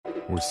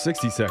We're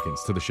 60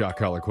 seconds to the shot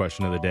collar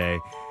question of the day.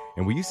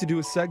 And we used to do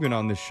a segment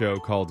on this show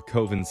called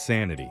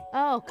Covinsanity.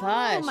 Oh,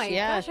 gosh. Oh, my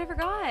gosh, I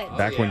forgot.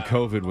 Back when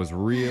COVID was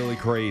really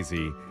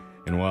crazy.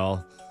 And,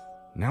 well,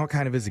 now it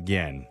kind of is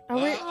again. Are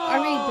we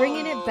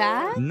bringing it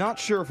back? Not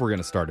sure if we're going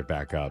to start it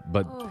back up,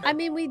 but... I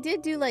mean, we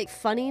did do,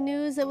 funny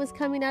news that was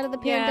coming out of the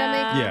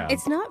pandemic. Yeah.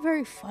 It's not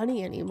very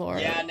funny anymore.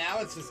 Yeah, now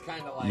it's just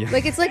kind of like...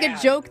 Yeah. It's like a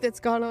joke that's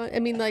gone on. I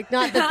mean, not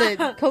that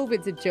the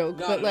COVID's a joke,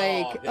 Not but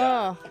at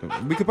all,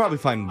 yeah. We could probably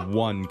find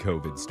one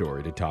COVID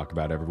story to talk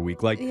about every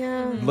week. Like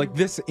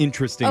this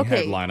interesting Okay.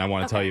 headline I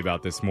want to tell you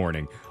about this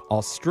morning.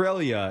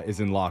 Australia is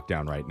in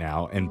lockdown right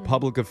now, and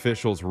public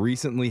officials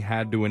recently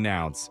had to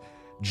announce,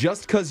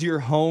 just because you're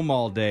home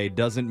all day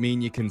doesn't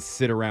mean you can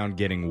sit around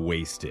getting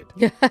wasted.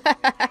 What?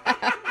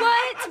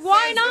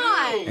 Why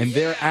not? And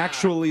they're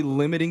actually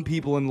limiting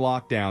people in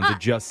lockdown to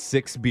just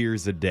 6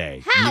 beers a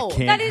day. How? You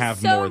can't That is have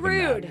so more than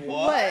rude. that.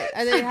 What?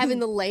 Are they having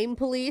the lame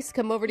police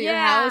come over to your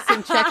Yeah. house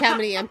and check how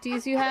many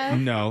empties you have?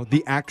 No,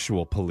 the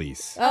actual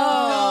police.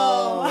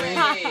 Oh.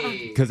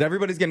 Way. Because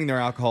everybody's getting their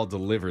alcohol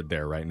delivered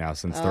there right now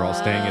since they're all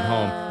staying at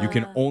home. You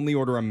can only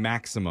order a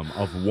maximum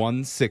of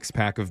 1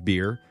 6-pack of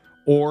beer,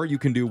 or you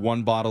can do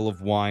 1 bottle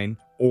of wine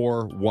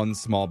or 1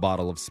 small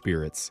bottle of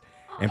spirits.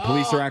 And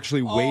police are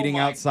actually waiting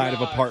my outside of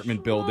gosh.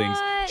 apartment buildings,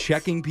 What?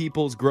 checking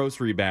people's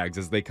grocery bags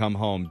as they come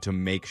home to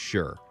make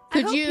sure. I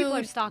hope people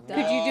are stocked up.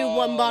 Could you do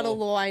 1 bottle of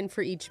wine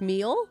for each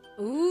meal?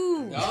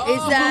 Ooh. Is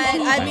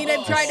that? I mean,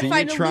 I'm trying See, to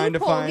find you're a trying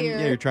loophole to find, here.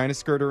 Yeah, you're trying to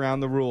skirt around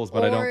the rules,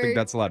 but I don't Or think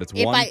that's allowed. It's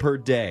if 1 I- per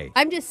day.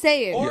 I'm just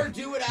saying. Or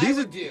do what I These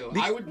are- would do.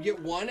 the- I would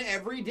get 1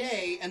 every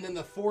day, and then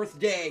the 4th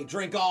day,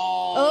 drink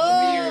all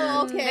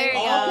Oh, the beer. okay, There you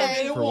All go. of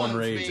it at For one once,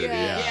 rager, baby.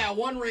 yeah. Yeah,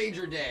 1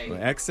 rager day.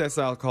 Excess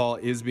alcohol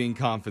is being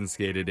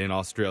confiscated in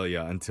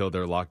Australia until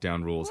their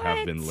lockdown rules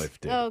have been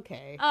lifted.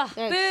 Okay. Ugh,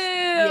 That's-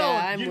 boo.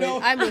 Yeah, I'm You with know-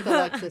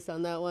 Alexis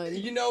on that one.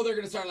 You know they're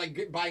gonna start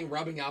buying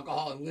rubbing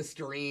alcohol and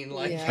Listerine.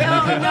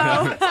 Yeah.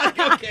 No. It's like,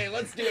 okay,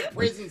 let's do it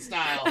prison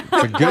style. It's a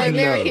Or good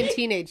American note.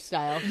 teenage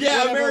style. Yeah,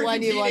 Whatever American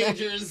one you wanna-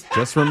 teenagers.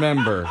 Just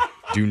remember,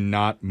 do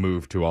not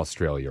move to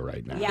Australia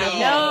right now. Yeah,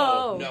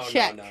 no.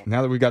 Check. No.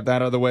 Now that we got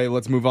that out of the way,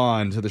 let's move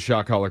on to the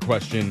shot collar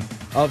question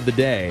of the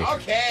day.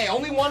 Okay,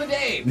 only 1 a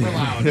day for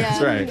loud. Yeah.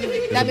 That's right.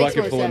 There's That a makes bucket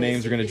more full of sense.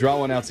 names. We're going to draw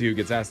one out, see who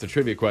gets asked a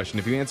trivia question.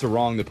 If you answer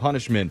wrong, the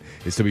punishment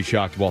is to be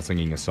shocked while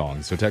singing a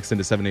song. So text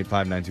into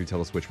 78592.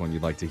 Tell us which one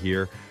you'd like to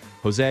hear.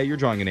 Jose, you're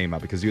drawing a name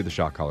out because you're the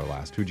shot caller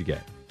last. Who'd you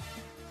get?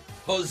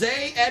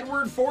 Jose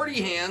Edward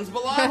 40 Hands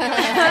Balaga.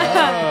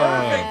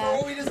 Perfect for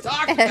what we just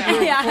talked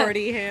about. Yeah.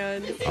 40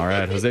 hands. All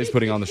right, Jose's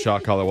putting on the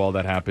shot collar while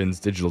that happens.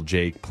 Digital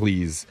Jake,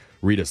 please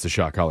read us the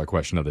shot collar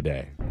question of the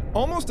day.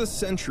 Almost a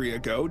century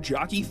ago,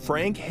 jockey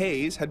Frank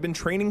Hayes had been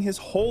training his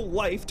whole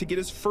life to get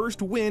his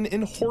first win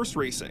in horse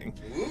racing.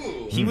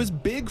 He was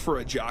big for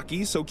a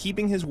jockey, so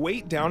keeping his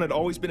weight down had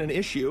always been an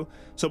issue.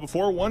 So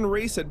before one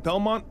race at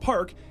Belmont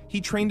Park,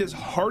 he trained as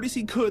hard as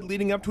he could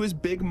leading up to his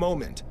big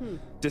moment.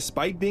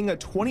 Despite being a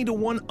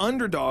 20-1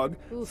 underdog,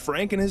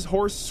 Frank and his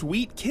horse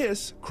Sweet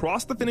Kiss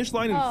crossed the finish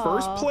line in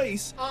first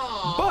place,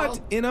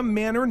 but in a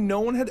manner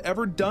no one had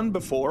ever done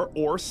before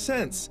or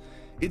since.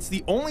 It's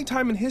the only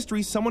time in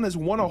history someone has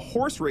won a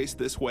horse race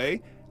this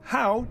way.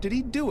 How did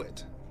he do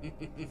it?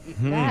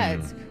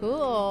 That's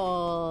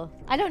cool.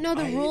 I don't know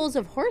the rules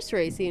of horse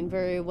racing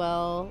very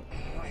well.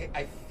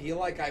 I feel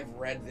like I've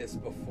read this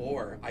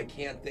before. I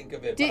can't think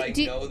of it, Do- but I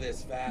do- know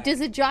this fact.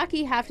 Does a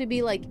jockey have to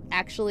be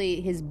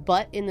actually his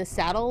butt in the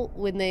saddle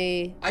when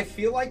they... I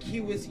feel like he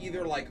was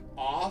either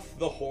off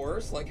the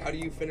horse. How do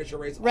you finish a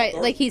race? off Right, the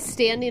horse? he's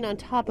standing on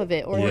top of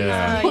it, or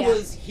Yeah.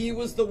 He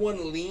was the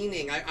one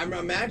leaning. I'm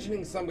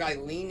imagining some guy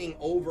leaning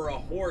over a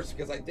horse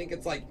because I think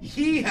it's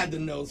he had the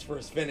nose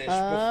first finish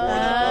before the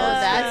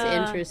horse. that's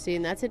Yeah.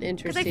 interesting. That's an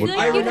interesting. feel like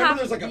I you'd remember have-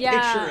 there's a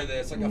yeah. picture of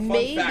this, a fun fact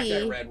I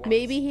Maybe, read once.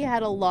 maybe he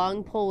had a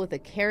long pole with a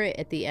carrot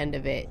at the end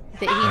of it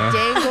that he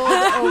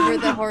dangled over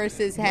the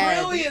horse's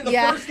head. Brilliant! The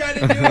yeah. first guy to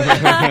do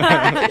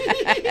it.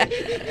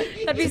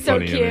 That'd be so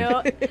Funny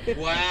image. cute.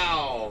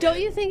 Wow. Don't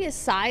you think his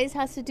size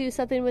has to do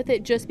something with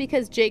it? Just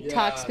because Jake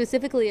talked Yeah.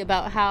 specifically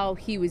about how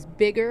he was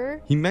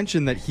bigger. He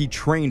mentioned that he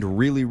trained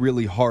really,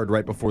 really hard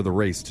right before the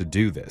race to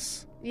do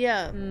this.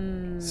 Yeah.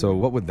 So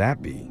what would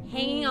that be?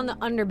 Hanging on the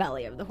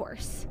underbelly of the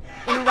horse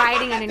and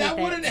riding underneath That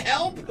wouldn't it.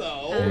 help,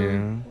 though.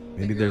 Yeah.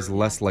 Maybe there's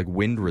less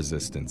wind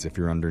resistance if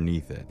you're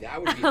underneath it. That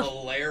would be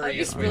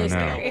hilarious. That'd be really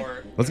I know.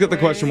 scary. Let's get the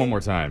question one more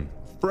time.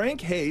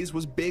 Frank Hayes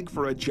was big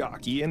for a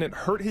jockey, and it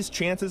hurt his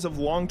chances of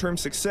long-term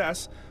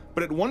success,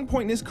 but at one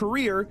point in his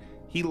career,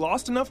 he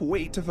lost enough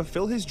weight to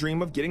fulfill his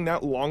dream of getting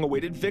that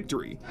long-awaited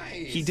victory.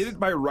 Nice. He did it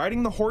by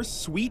riding the horse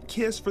Sweet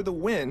Kiss for the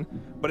win,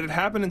 but it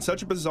happened in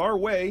such a bizarre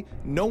way,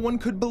 no one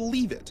could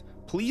believe it.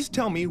 Please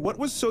tell me what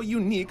was so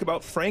unique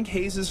about Frank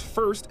Hayes'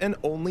 first and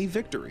only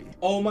victory.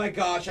 Oh my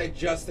gosh, I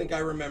just think I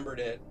remembered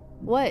it.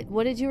 What?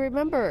 What did you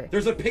remember?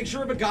 There's a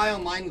picture of a guy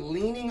online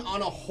leaning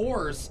on a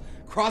horse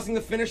crossing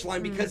the finish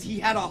line because he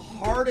had a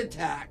heart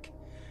attack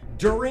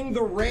during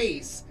the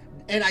race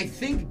and I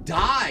think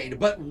died,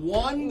 but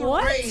won the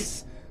What?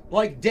 race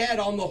like dead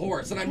on the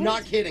horse, and I'm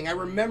not kidding. I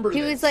remember He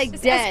this. was like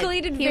This dead.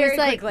 escalated He very was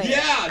like, quickly.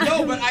 Yeah,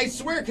 no, but I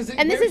swear, because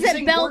and this is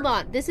at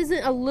Belmont. This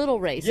isn't a little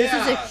race. This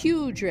is a Yeah.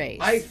 huge race.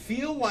 I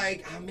feel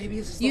like maybe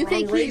it's just the You wrong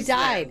think he race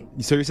died?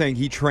 then. So you're saying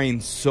he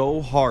trained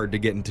so hard to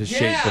get into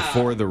shape Yeah.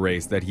 before the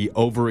race that he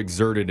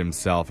overexerted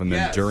himself, and then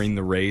Yes. during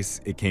the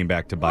race, it came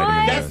back to bite him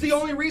in That's the... the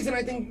only reason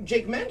I think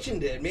Jake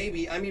mentioned it.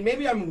 Maybe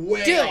I'm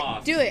way Do off.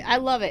 it. Do it. I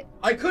love it.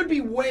 I could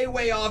be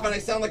way off, and I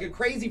sound like a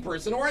crazy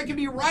person, or I could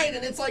be right,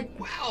 and it's like,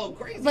 wow,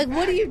 crazy. Like,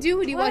 what do you do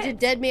when you watch a What?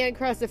 dead man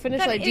cross the finish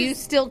That line? Do you is-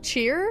 still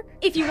cheer?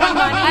 If you won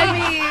money. I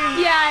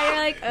mean, yeah, you're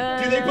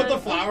like, Do they put the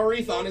flower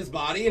wreath on his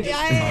body and just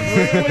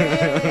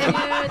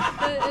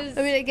I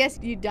mean, I guess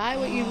you die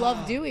what you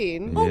love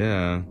doing.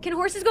 Yeah. Can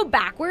horses go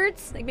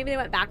backwards? Like maybe they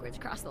went backwards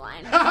across the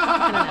line.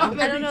 I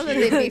don't know that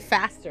they'd be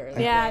faster.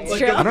 Yeah, it's Like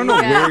true. I don't know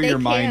Yeah, where they your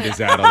mind can't.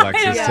 is at,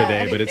 Alexis, Yeah.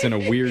 today, but it's in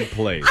a weird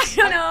place. I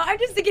don't know. I'm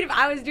just thinking if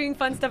I was doing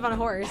fun stuff on a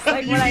horse,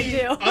 like what I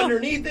do.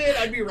 underneath it,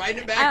 I'd be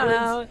riding it I don't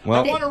backwards. know.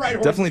 Well, I want to ride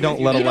horses definitely don't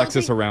with let you.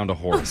 Alexis around a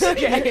horse.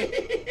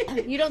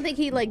 You don't think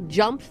he like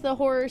jumped the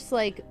horse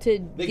like to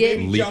They get?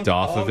 maybe Leaped jumped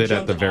off of it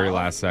at the jumped very off.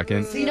 last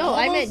second. See, No, all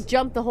I those- meant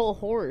jump the whole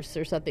horse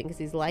or something because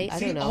he's light. I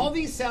See, don't know. all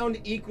these sound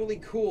equally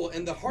cool,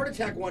 and the heart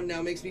attack one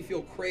now makes me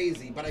feel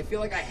crazy, but I feel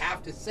like I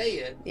have to say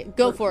it. Yeah,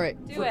 go for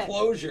it. Do For it.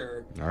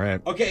 closure. All right.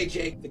 Okay,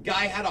 Jake, the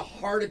guy had a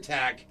heart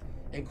attack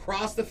and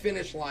crossed the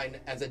finish line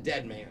as a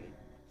dead man.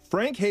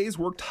 Frank Hayes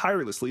worked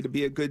tirelessly to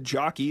be a good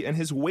jockey, and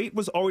his weight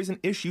was always an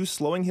issue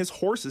slowing his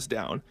horses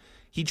down.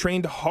 He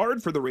trained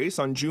hard for the race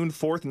on June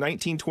 4th,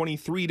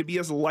 1923 to be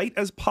as light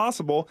as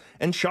possible,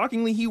 and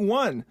shockingly, he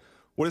won.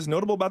 What is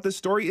notable about this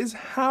story is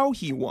how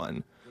he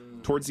won.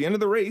 Towards the end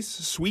of the race,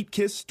 Sweet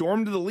Kiss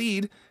stormed to the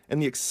lead,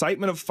 and the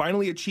excitement of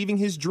finally achieving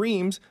his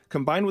dreams,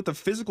 combined with the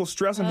physical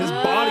stress on his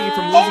body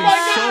from losing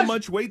my so gosh!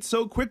 much weight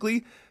so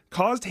quickly,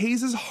 caused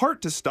Hayes'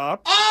 heart to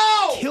stop,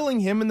 Oh! killing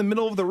him in the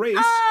middle of the race.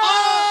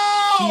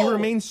 Oh! He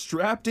remained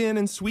strapped in,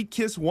 and Sweet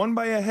Kiss won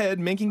by a head,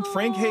 making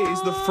Frank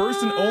Hayes the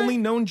first and only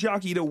known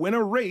jockey to win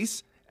a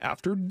race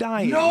after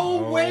dying.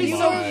 No way,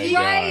 so my he,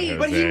 God,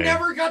 but he Jose.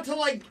 never got to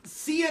like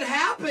see it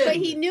happen. But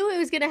he knew it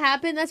was going to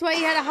happen. That's why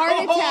he had a heart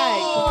attack.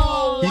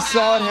 Oh, He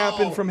saw it wow.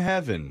 happen from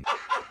heaven.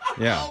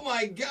 Yeah. Oh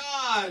my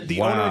god!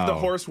 The owner of the Wow.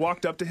 horse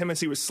walked up to him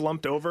as he was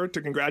slumped over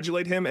to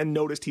congratulate him and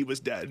noticed he was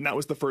dead. And that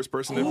was the first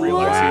person to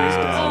realize he was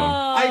dead.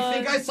 I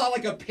think I saw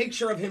like a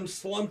picture of him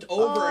slumped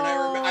over,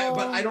 and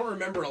but I don't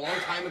remember a long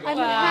time ago. I'm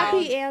why.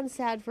 happy and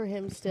sad for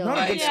him still.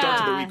 Not a good start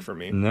to the Yeah. week for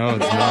me. No, it's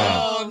not.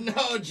 Oh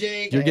no,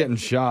 Jake! You're getting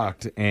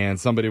shocked, and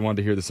somebody wanted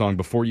to hear the song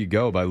Before You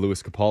Go by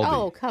Louis Capaldi.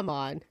 Oh, come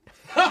on.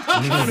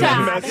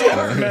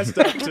 Messed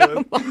up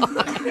too. Come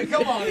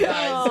on,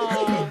 guys.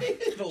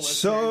 The listeners.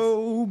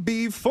 So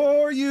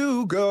before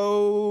you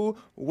go,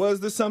 was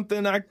there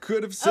something I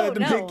could have said Oh, to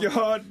no. make your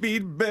heart beat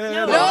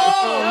better?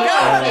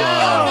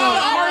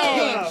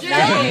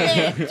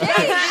 Jake,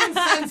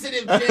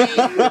 insensitive, Jake.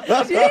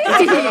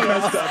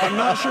 Messed up. I'm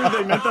not sure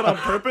they meant that on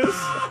purpose.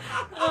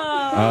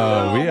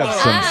 We have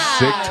some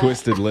sick,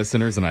 twisted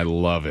listeners, and I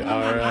love it.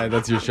 All right,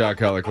 that's your shot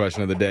collar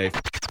question of the day.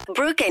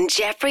 Brooke and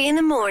Jeffrey in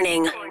the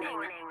morning.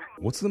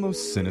 What's the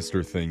most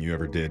sinister thing you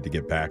ever did to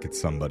get back at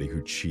somebody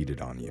who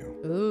cheated on you?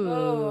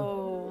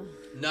 Oh.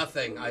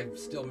 Nothing. I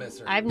still miss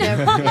her. I've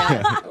never,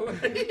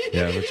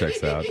 Yeah, that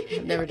checks out.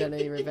 never done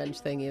any revenge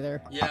thing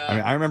either. yeah. I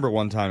mean, I remember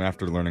one time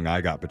after learning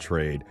I got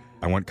betrayed,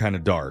 I went kind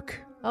of dark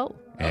Oh.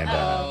 and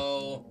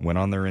Oh. went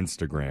on their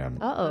Instagram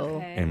Uh-oh.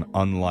 and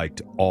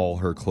unliked all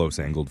her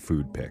close-angled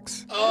food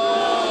pics. Oh.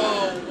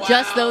 Wow,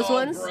 Just those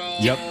ones? Bro.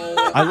 Yep.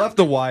 I left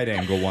the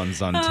wide-angle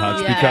ones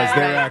untouched Yeah. because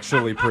they're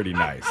actually pretty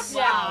nice.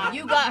 Wow,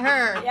 you got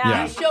her.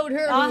 Yeah. You showed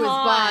her who was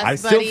boss, I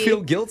still buddy.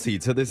 feel guilty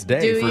to this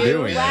day Do for you?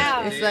 doing it.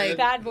 Wow. It's like,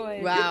 Bad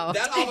boy. wow.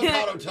 That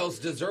avocado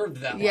toast deserved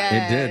that one.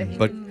 Yeah. It did.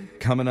 But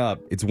coming up,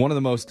 it's one of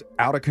the most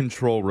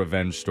out-of-control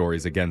revenge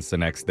stories against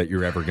an ex that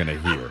you're ever going to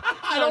hear.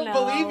 I don't no.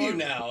 believe you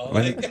now.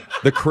 And Like,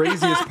 the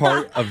craziest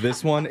part of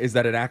this one is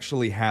that it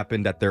actually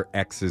happened at their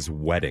ex's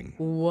wedding.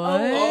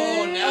 What?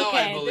 oh, now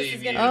Okay, I believe this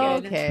is you. gonna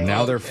be good. Okay.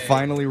 Now they're Okay.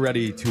 finally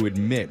ready to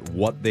admit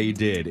what they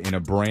did in a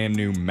brand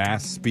new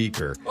mass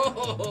speaker.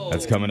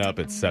 That's coming up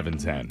at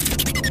 7:10.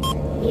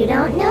 You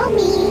don't know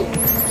me.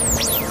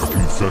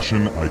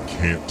 Confession I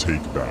can't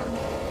take back.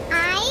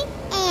 I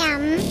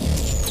am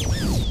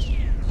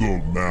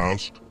The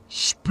Masked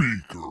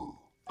Speaker.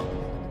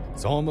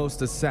 It's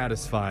almost as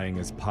satisfying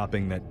as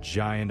popping that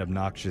giant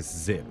obnoxious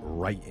zit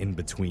right in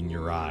between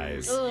your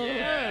eyes.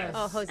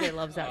 Oh, Jose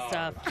loves that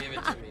stuff. Give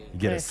it to me. You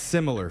get a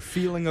similar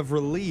feeling of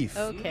relief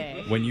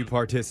Okay. when you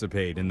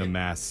participate in the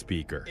mass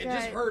speaker. It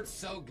just hurts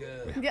so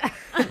good.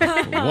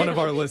 One of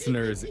our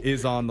listeners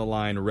is on the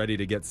line ready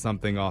to get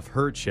something off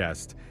her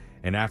chest,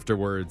 and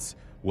afterwards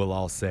we'll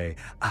all say,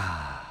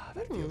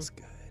 that feels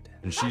good.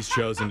 And she's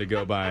chosen to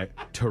go by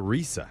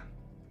Teresa.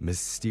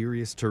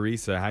 Mysterious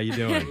Teresa, how you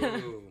doing?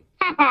 Ooh.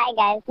 Hi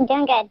guys, I'm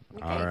doing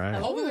good. All right.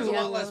 Hopefully there's a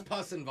lot less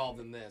pus involved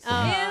in this.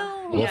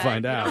 We'll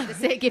find out.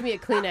 Just say, give me a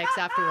Kleenex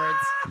afterwards.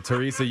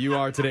 Teresa, you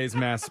are today's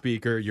mass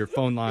speaker. Your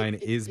phone line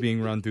is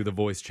being run through the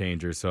voice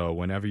changer, so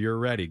whenever you're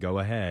ready, go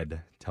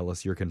ahead. Tell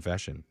us your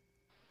confession.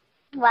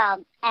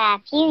 Well, a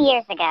few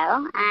years ago,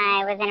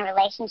 I was in a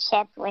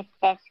relationship with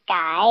this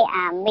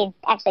guy. We've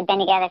actually been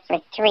together for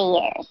 3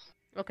 years.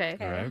 Okay.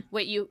 All right.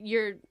 Wait,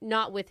 you're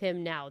not with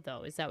him now,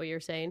 though. Is that what you're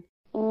saying?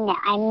 No,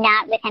 I'm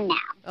not with him now.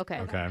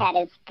 Okay. Okay. That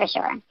is for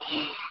sure.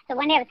 So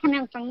one day I was coming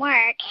home from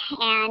work,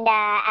 and when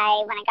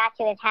I got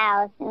to his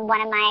house,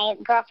 one of my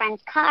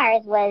girlfriend's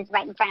cars was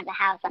right in front of the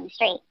house on the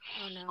street.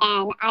 Oh, no.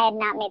 And I had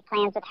not made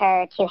plans with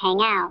her to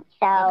hang out,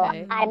 so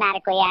Okay.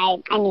 automatically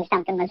I knew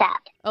something was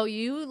up. Oh,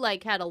 you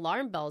had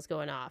alarm bells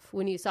going off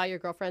when you saw your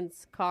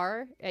girlfriend's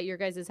car at your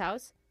guys'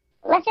 house?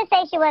 Let's just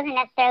say she wasn't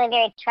necessarily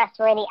very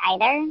trustworthy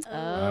either.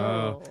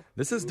 Oh.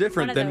 This is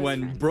different One of than those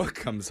when friends. Brooke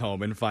comes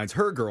home and finds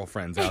her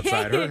girlfriends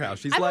outside her house.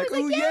 She's I'm like,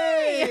 always "Oh, like,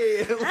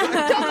 yay!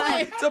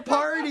 Totally. It's a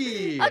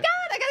party!" Oh, God,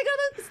 I gotta go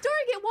to the store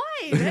and get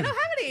wine. I don't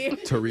have any.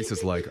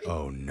 Teresa's like,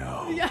 "Oh,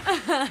 no."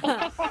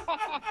 I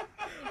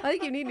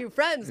think you need new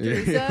friends, Yeah.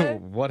 Teresa.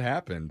 What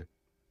happened?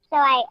 So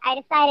I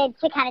decided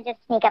to kind of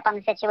just sneak up on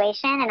the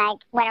situation, and I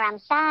went around the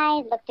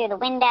side, looked through the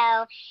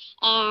window,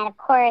 and of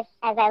course,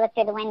 as I look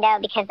through the window,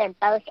 because they're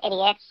both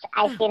idiots,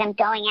 I see them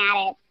going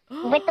at it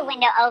with the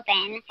window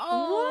open.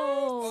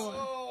 Oh.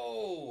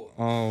 Oh.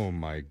 Oh,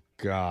 my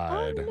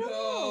God.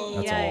 No.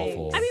 That's Yikes.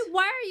 awful. I mean,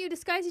 why are you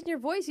disguising your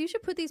voice? You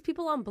should put these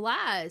people on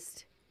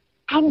blast.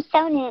 I'm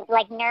so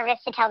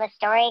nervous to tell this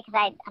story because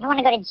I don't want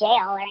to go to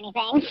jail or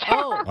anything.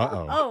 Oh.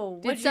 Uh-oh. Oh,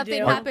 Did what'd you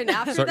something do? happen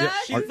after Sorry,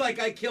 that? She's like,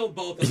 I killed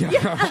both of them.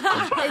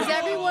 Yeah. Is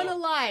everyone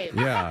alive?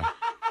 Yeah.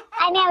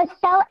 I mean, I was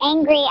so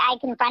angry I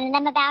confronted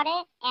them about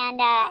it,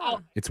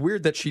 and It's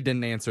weird that she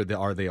didn't answer the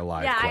 "Are they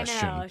alive?" Yeah,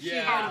 question. I know. She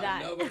Yeah, had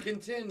that. no, but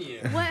continue.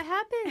 What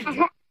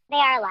happened? they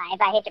are alive.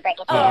 I hate to break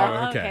it to you.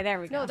 Oh, okay. Okay, there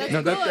we go. No, that's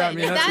No, good. I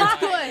mean, that's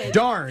good.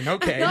 Darn.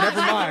 Okay,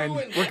 never mind.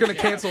 ruined We're gonna it.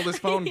 cancel this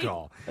phone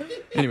call.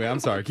 Anyway, I'm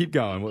sorry. Keep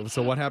going.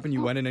 So what happened?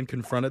 You went in and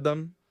confronted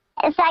them?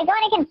 So I go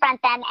in to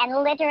confront them, and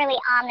literally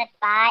on the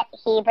spot,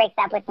 he breaks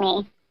up with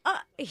me.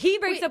 He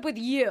breaks up with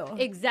you.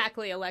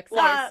 Exactly, Alexis.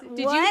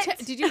 Did what?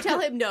 did you tell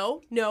him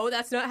no? No,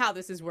 that's not how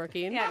this is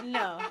working. Yeah,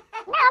 no.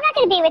 No, I'm not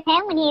going to be with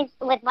him when he's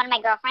with one of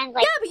my girlfriends.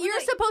 Like, Yeah, but you're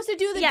supposed to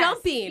do the Yes,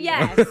 dumping.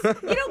 Yes.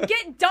 You don't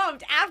get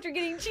dumped after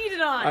getting cheated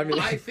on. I mean,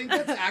 I think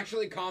that's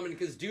actually common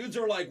because dudes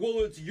are like, well,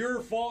 it's your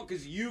fault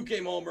because you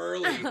came home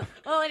early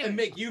Well, anyway, and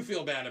make you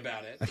feel bad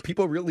about it.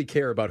 people really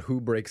care about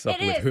who breaks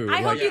up it with is. who. I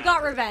hope Like, you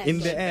got revenge. in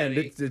the end,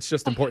 it's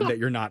just important that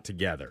you're not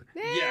together.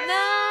 Yes.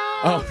 No.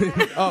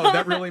 Oh,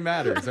 that really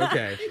matters.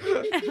 Okay.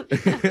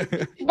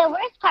 the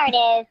worst part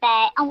is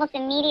that almost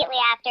immediately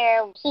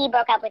after he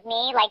broke up with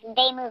me, like,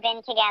 they move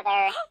in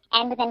together,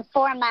 and within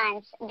 4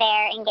 months,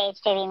 they're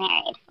engaged to be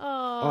married.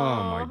 Oh,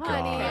 my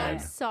honey, God. I'm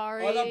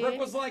sorry. Oh, that Brooke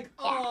was like,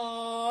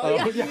 oh,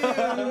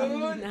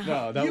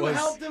 No, that you was.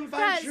 helped him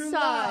find That true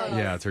sucks. love.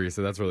 Yeah,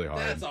 Teresa, that's really hard.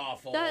 That's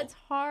awful. That's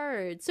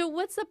hard. So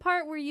what's the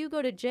part where you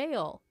go to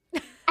jail?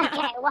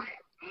 Okay, well,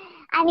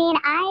 I mean,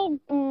 I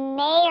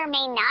may or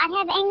may not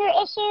have anger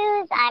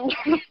issues. I'm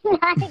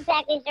not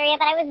exactly sure yet,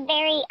 but I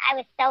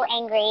was so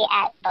angry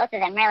at both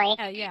of them, really.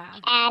 Yeah.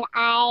 And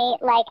I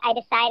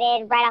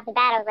decided right off the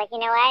bat, I was like, you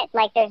know what?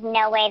 Like, there's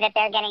no way that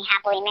they're getting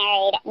happily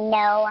married.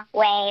 No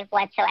way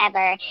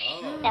whatsoever.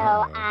 So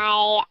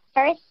I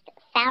first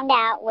found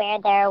out where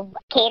their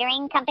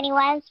catering company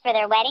was for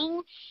their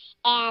wedding,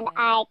 and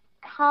I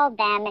called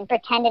them and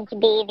pretended to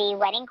be the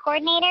wedding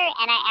coordinator,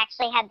 and I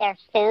actually had their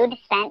food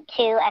sent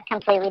to a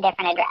completely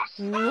different address.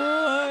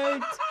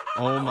 What?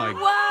 Oh my.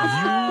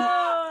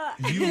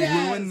 Whoa. You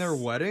Yes. ruined their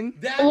wedding?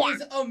 That Yeah.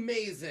 is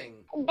amazing.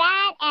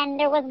 That, and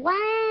there was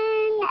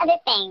one other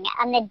thing.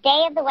 On the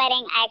day of the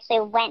wedding, I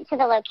actually went to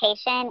the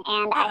location,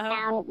 and I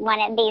found one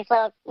of these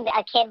a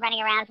kid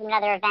running around from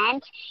another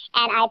event,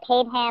 and I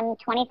paid him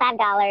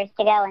 $25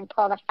 to go and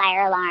pull the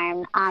fire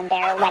alarm on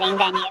their wedding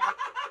venue.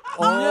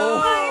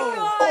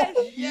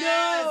 Oh,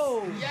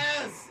 Yes.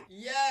 Yes.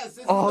 Yes.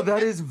 This oh, is the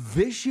that is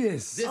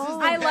vicious. This is the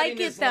I like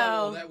pettiness it,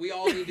 level though. that we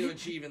all need to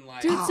achieve in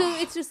life. Dude, so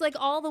it's just like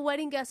all the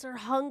wedding guests are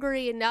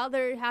hungry and now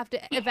they have to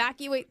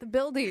evacuate the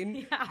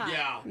building.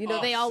 Yeah. You know,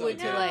 Oh, they all so went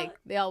to good.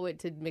 they all went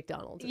to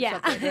McDonald's or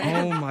Yeah. something. Right?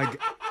 Oh my god.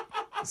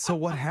 So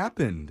what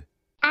happened?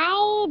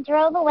 I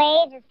drove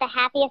away just the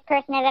happiest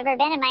person I've ever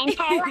been in my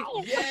entire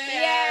life.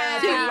 Yeah.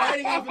 Dude,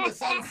 riding off in the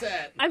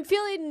sunset. I'm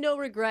feeling no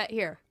regret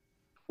here.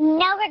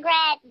 No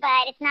regret,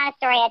 but it's not a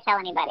story I tell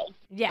anybody.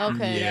 Yeah.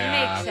 Okay. Yeah.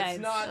 Makes It's sense.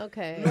 not.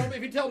 Okay. Normally,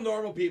 if you tell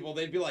normal people,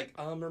 they'd be like,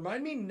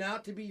 remind me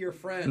not to be your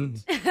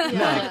friend.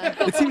 Yeah.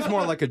 It seems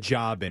more like a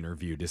job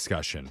interview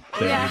discussion.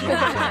 than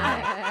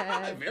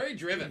Yeah. Very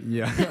driven.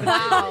 Yeah.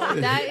 Wow,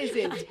 that is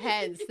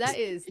intense. That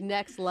is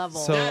next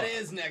level. So- That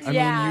is next. I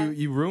Yeah. mean,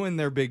 you ruined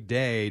their big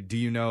day. Do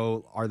you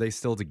know, are they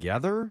still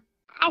together?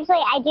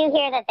 Actually, I do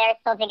hear that they're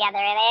still together.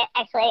 They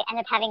actually end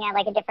up having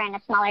a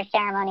smaller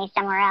ceremony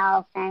somewhere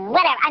else, and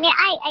whatever. I mean,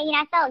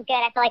 I felt good.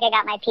 I felt like I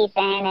got my piece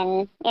in,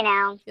 and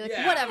You're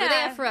like, whatever. They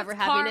have forever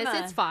happiness.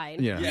 karma. It's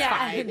fine. Yeah. It's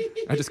fine.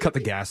 I just cut the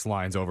gas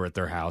lines over at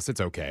their house.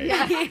 It's okay.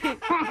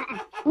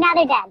 now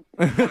they're dead.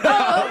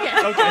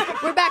 Oh, okay.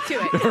 We're back to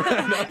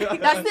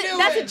it.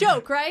 That's a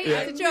joke, right?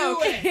 Yeah. It's a joke.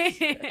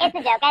 It's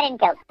a joke. I didn't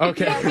joke.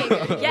 Okay. Okay,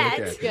 good. Okay.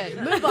 It's good.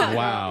 Move on.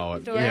 Wow.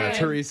 Story. Yeah,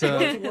 Teresa.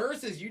 What's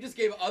worse is you just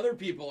gave other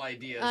people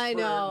ideas I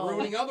know. for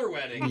ruining other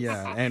weddings.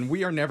 Yeah, and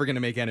we are never going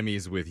to make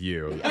enemies with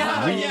you. We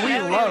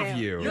yeah, love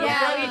you. You're Yeah,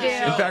 friends we of the do.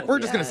 show. In fact, we're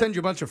just going to send you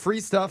a bunch of free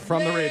stuff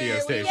from the radio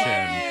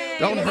station.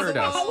 Don't hurt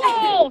us. Hey,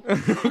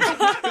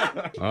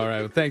 All right.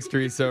 Well, thanks,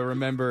 Teresa.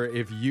 Remember,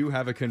 if you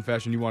have a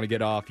confession you want to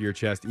get off your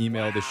chest,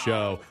 email the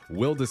show.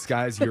 We'll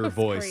disguise your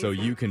voice so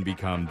you can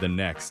become the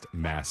next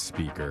mass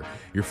speaker.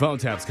 Your phone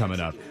tap's coming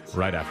up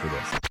right after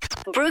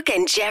this. Brooke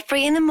and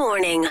Jeffrey in the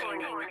morning.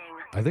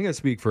 I think I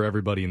speak for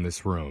everybody in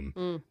this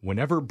room.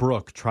 Whenever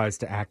Brooke tries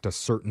to act a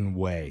certain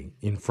way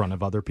in front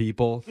of other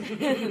people,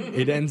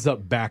 it ends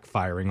up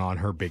backfiring on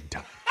her big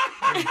time.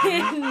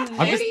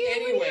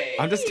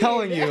 I'm just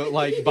telling you,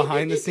 like,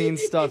 behind the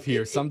scenes stuff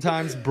here.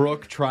 Sometimes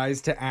Brooke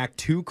tries to act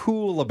too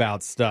cool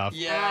about stuff.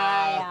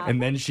 Yeah.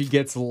 And then she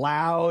gets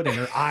loud and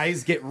her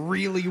eyes get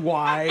really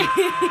wide.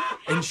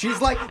 And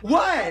she's like,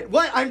 what?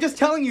 What? I'm just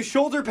telling you,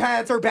 shoulder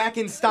pads are back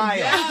in style.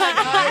 Yeah,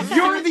 guys.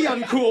 You're the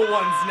uncool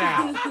ones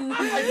now.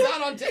 I saw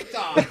it on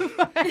TikTok.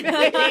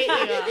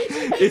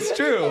 It's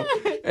true.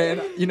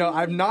 And,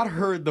 I've not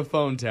heard the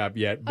phone tap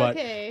yet, but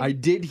Okay. I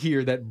did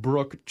hear that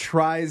Brooke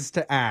tries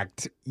to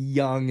act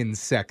young and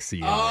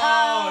sexy.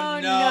 Oh,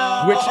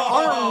 no. Which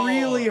aren't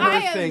really her I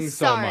am thing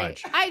sorry. so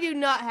much. I do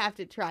not have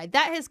to try.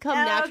 That has come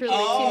naturally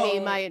to me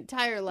my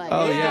entire life.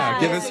 Oh, yeah.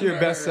 Give us Yes. your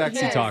best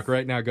sexy Yes. talk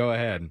right now. Go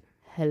ahead.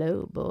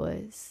 Hello,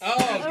 boys. Oh,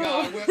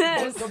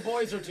 God. The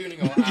boys are tuning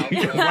out.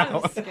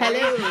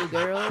 Hello,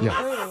 girls.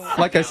 Yeah.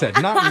 Like I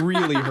said, not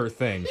really her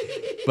thing.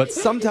 But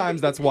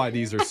sometimes that's why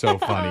these are so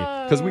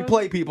funny. Because we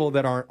play people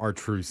that aren't our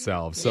true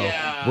selves. So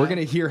Yeah. we're going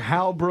to hear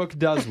how Brooke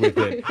does with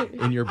it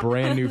in your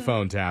brand new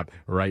phone tap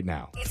right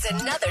now. It's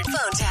another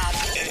phone tap.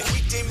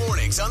 Weekday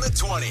mornings on the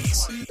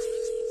 20s.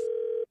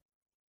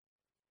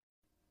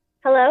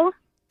 Hello?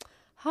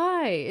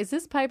 Hi, is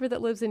this Piper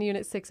that lives in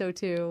Unit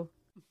 602?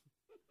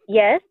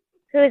 Yes?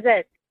 Who is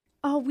this?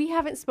 Oh, we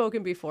haven't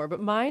spoken before,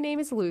 but my name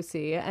is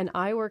Lucy, and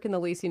I work in the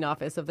leasing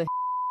office of the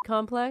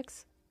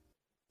complex.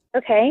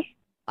 Okay.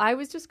 I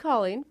was just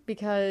calling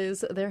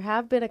because there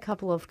have been a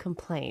couple of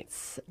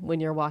complaints when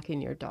you're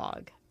walking your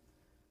dog.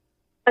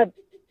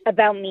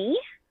 About me?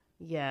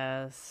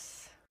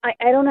 Yes.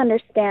 I don't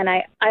understand.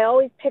 I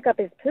always pick up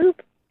his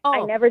poop. Oh,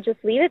 I never just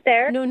leave it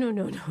there.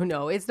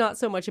 No. It's not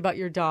so much about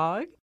your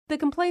dog. The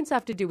complaints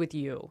have to do with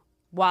you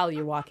while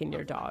you're walking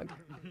your dog.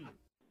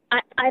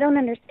 I don't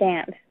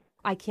understand.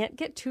 I can't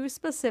get too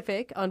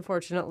specific,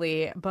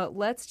 unfortunately, but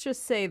let's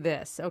just say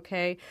this,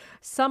 okay?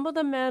 Some of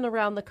the men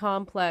around the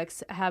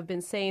complex have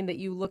been saying that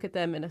you look at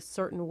them in a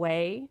certain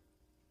way.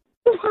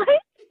 What?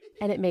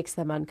 And it makes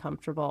them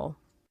uncomfortable.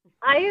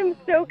 I am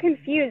so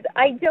confused.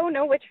 I don't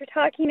know what you're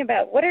talking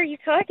about. What are you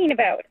talking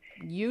about?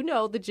 You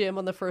know the gym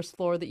on the first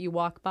floor that you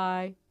walk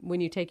by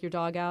when you take your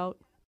dog out?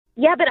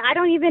 Yeah, but I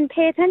don't even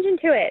pay attention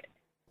to it.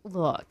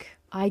 Look,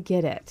 I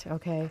get it,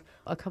 okay?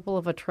 A couple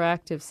of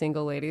attractive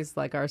single ladies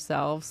like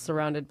ourselves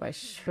surrounded by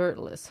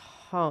shirtless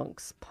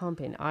hunks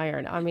pumping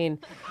iron. I mean,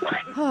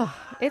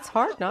 it's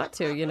hard not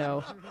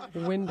to,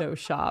 window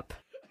shop.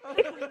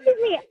 Excuse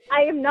me,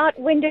 I am not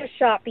window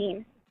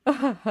shopping.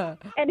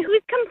 And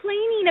who's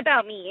complaining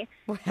about me?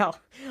 Well,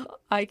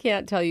 I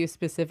can't tell you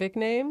specific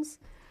names,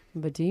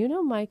 but do you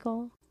know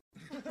Michael?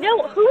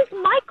 No, who's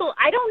Michael?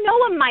 I don't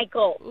know a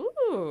Michael.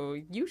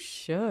 Ooh, you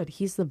should.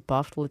 He's the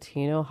buffed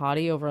Latino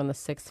hottie over on the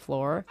 6th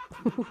floor.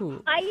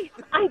 I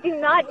do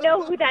not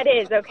know who that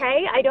is,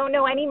 okay? I don't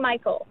know any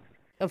Michael.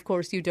 Of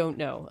course you don't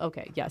know.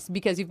 Okay, yes,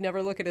 because you've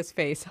never looked at his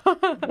face.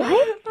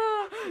 What?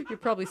 You're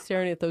probably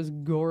staring at those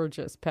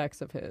gorgeous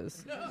pecs of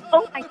his.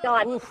 Oh, my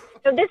God. No,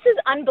 this is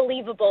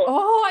unbelievable.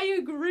 Oh, I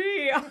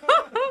agree.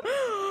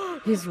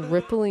 His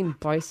rippling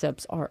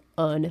biceps are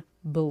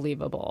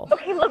unbelievable.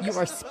 Okay, look. You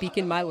are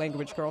speaking my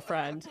language,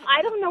 girlfriend.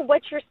 I don't know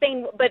what you're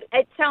saying, but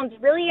it sounds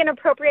really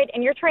inappropriate,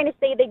 and you're trying to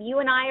say that you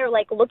and I are,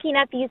 looking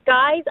at these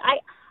guys.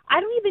 I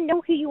don't even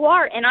know who you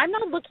are, and I'm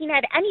not looking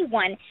at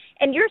anyone.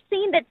 And you're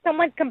saying that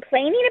someone's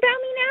complaining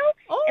about me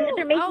now? And that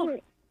they're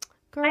making...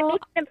 Girl, I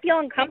make them feel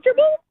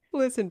uncomfortable?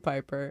 listen,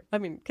 Piper. I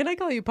mean, can I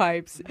call you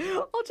Pipes?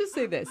 I'll just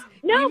say this.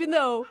 No. Even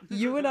though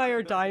you and I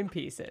are dime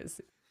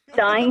pieces.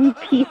 Dime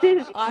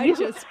pieces?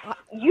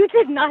 You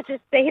did not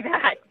just say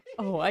that.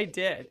 Oh, I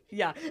did.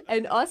 Yeah.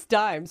 And us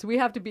dimes, we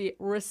have to be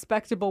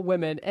respectable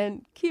women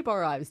and keep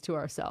our eyes to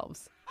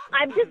ourselves.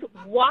 I'm just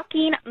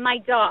walking my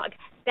dog.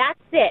 That's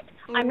it.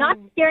 I'm not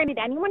staring at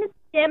anyone in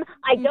the gym.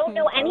 I don't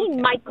know any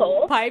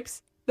Michael.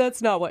 Pipes,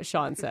 That's not what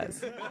Sean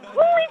says. Who is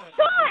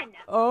Sean?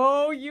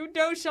 Oh, you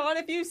know Sean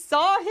if you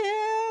saw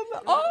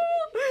him. Oh.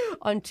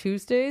 On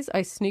Tuesdays,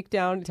 I sneak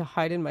down to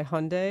hide in my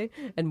Hyundai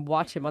and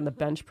watch him on the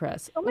bench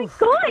press. Oh, my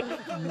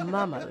God.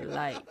 Mama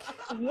like.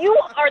 You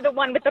are the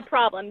one with the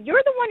problem.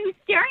 You're the one who's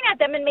staring at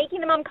them and making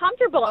them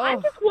uncomfortable.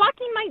 I'm just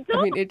walking my dog.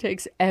 I mean, it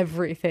takes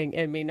everything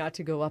in me not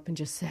to go up and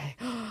just say,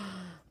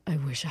 I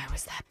wish I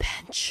was that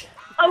bench.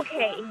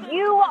 Okay,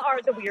 you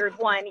are the weird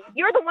one.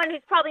 You're the one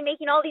who's probably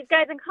making all these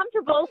guys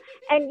uncomfortable,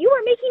 and you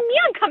are making me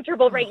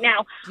uncomfortable right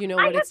now. Do you know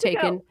what it's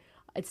taken? Go.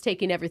 It's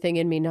taking everything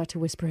in me not to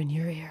whisper in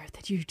your ear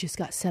that you just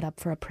got set up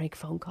for a prank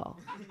phone call.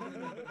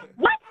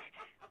 What?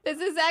 This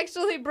is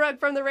actually Brooke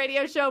from the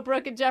radio show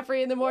Brooke and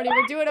Jeffrey in the Morning.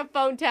 We're doing a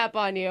phone tap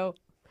on you.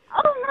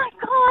 Oh, my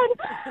God.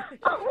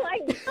 Oh, my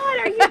God.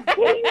 Are you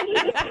kidding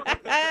me?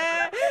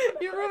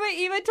 Your roommate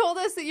even told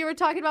us that you were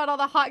talking about all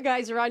the hot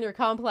guys around your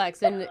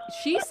complex, and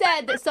she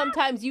said that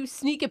sometimes you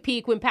sneak a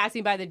peek when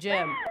passing by the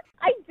gym.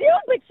 I do,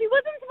 but she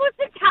wasn't supposed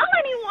to tell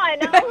anyone.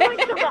 Oh, my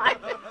God.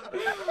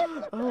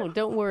 Oh,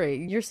 don't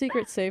worry. Your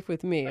secret's safe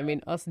with me. I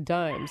mean, us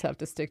dimes have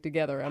to stick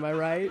together. Am I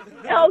right?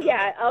 Oh,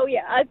 yeah.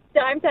 Us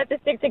dimes have to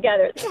stick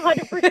together.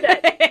 100%.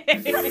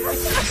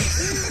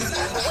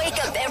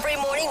 Wake up every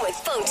morning with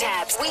phone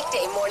taps.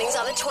 Weekday mornings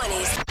on the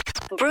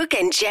 20s. Brooke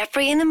and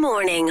Jeffrey in the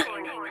Morning.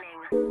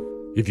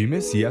 If you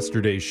missed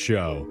yesterday's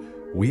show,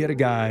 we had a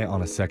guy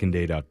on a second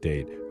date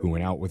update who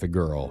went out with a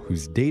girl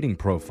whose dating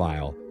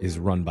profile is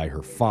run by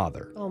her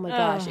father. Oh my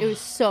gosh, it was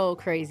so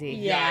crazy.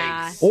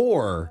 Yeah.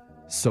 Or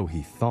so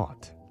he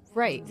thought.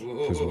 Right.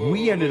 Because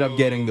we ended up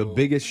getting the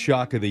biggest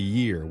shock of the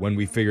year when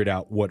we figured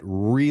out what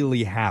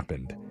really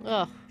happened.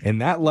 Ugh.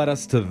 And that led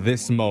us to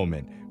this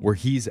moment where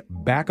he's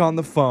back on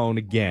the phone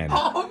again.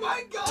 Oh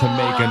my God! To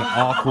make an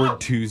awkward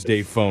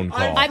Tuesday phone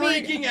call. I'm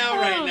freaking out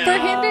right now. For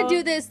him to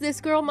do this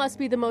girl must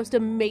be the most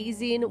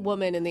amazing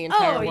woman in the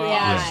entire world.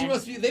 Yeah. She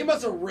must be. They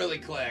must have really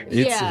clicked.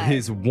 It's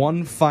his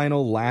one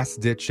final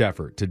last-ditch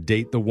effort to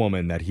date the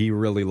woman that he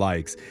really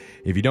likes.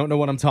 If you don't know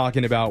what I'm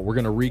talking about, we're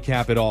going to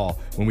recap it all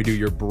when we do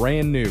your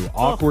brand new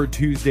Awkward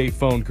Tuesday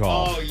phone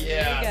call. Oh,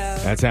 yeah.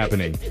 That's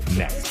happening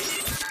next.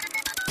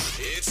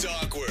 It's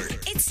awkward.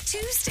 It's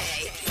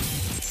Tuesday.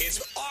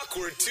 It's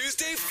Awkward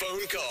Tuesday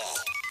phone call.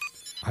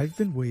 I've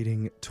been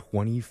waiting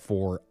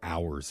 24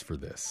 hours for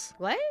this.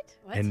 What?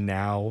 And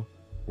now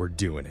we're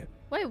doing it.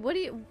 Wait, what do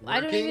you... I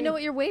don't even know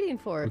what you're waiting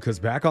for. Because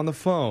back on the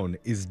phone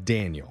is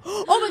Daniel.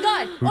 Oh my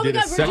God! Who did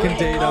a second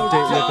date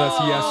update with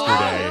us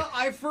yesterday.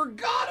 I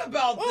forgot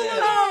about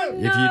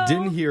this. If you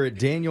didn't hear it,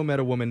 Daniel met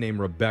a woman named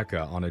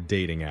Rebecca on a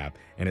dating app,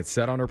 and it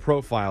said on her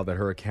profile that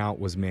her account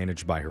was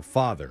managed by her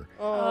father.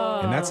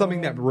 And that's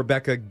something that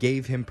Rebecca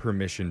gave him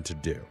permission to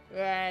do.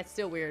 It's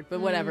still weird,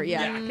 but whatever.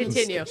 Yeah,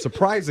 continue.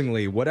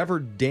 Surprisingly, whatever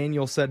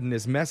Daniel said in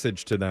his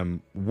message to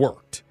them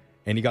worked,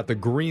 and he got the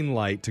green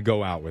light to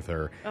go out with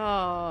her.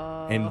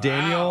 Oh. And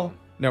Daniel,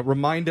 now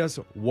remind us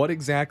what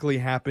exactly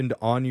happened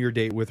on your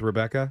date with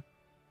Rebecca?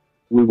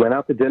 We went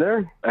out to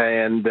dinner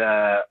and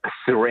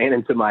ran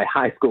into my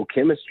high school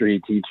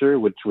chemistry teacher,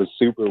 which was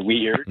super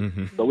weird.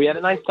 Mm-hmm. But we had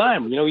a nice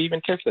time. You know, we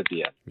even kissed at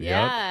the end.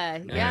 Yeah.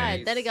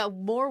 Nice. Then it got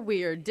more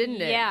weird,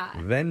 didn't it? Yeah.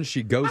 Then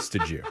she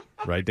ghosted you,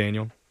 right,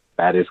 Daniel?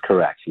 That is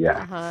correct,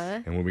 yeah.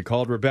 Uh-huh. And when we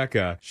called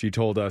Rebecca, she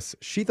told us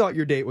she thought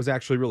your date was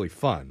actually really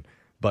fun,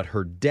 but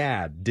her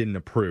dad didn't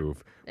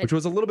approve, which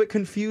was a little bit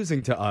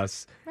confusing to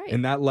us,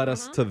 and that led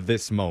us to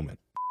this moment.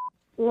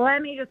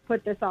 Let me just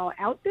put this all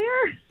out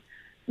there.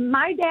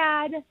 My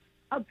dad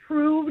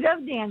approved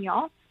of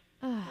Daniel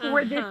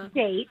for this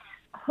date,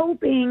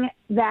 hoping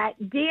that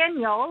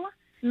Daniel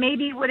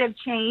maybe would have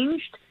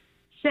changed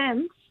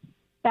since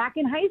back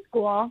in high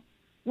school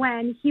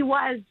when he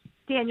was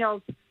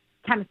Daniel's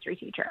chemistry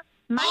teacher.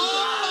 Wait,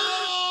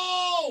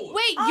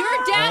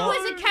 your dad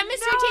was a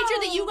chemistry teacher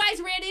that you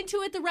guys ran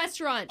into at the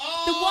restaurant.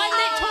 The one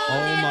that told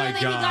Daniel that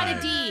he got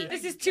a D.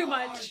 This is too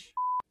much.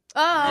 Oh,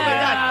 my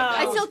God.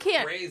 I was still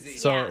can't. Crazy.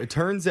 So it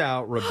turns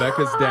out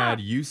Rebecca's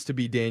dad used to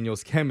be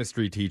Daniel's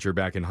chemistry teacher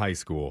back in high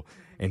school,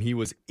 and he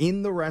was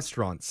in the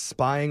restaurant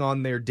spying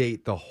on their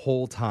date the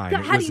whole time.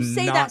 God, how do you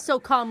say that so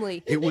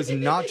calmly? It was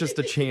not just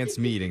a chance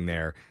meeting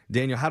there.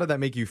 Daniel, how did that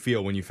make you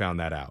feel when you found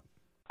that out?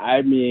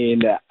 I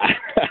mean,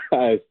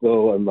 I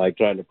still am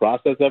trying to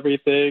process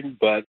everything,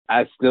 but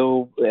I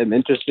still am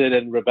interested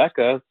in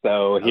Rebecca,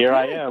 so here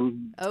I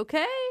am.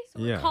 Okay.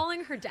 Yeah.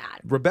 Calling her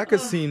dad. Rebecca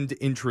seemed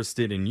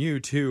interested in you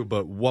too,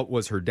 but what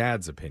was her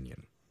dad's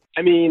opinion?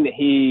 I mean,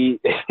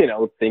 he,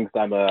 thinks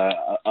I'm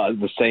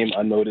the same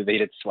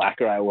unmotivated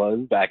slacker I was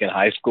back in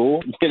high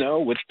school,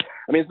 which,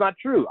 it's not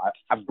true.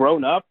 I've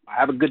grown up. I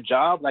have a good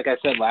job, like I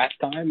said last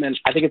time, and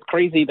I think it's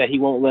crazy that he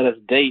won't let us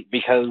date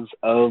because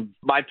of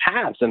my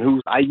past and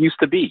who I used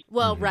to be.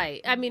 Well,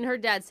 right. I mean, her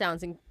dad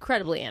sounds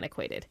incredibly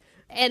antiquated.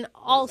 And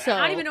also,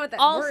 I don't even know what that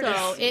also,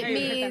 word is. it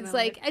Maybe put means that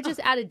like just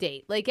add a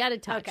date, like add a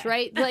touch, Okay.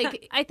 right?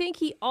 Like I think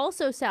he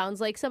also sounds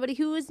like somebody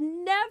who is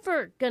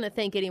never gonna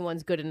think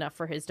anyone's good enough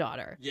for his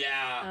daughter.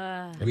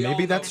 Yeah. And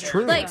maybe that's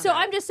true. Like, so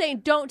I'm just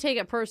saying, don't take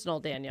it personal,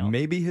 Daniel.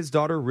 Maybe his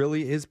daughter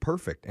really is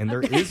perfect, and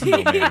there is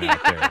no man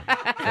out there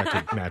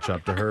that could match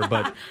up to her.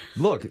 But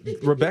look,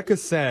 Rebecca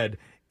said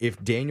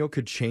if Daniel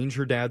could change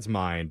her dad's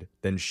mind,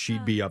 then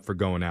she'd be up for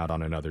going out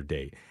on another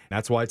date.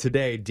 That's why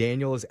today,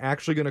 Daniel is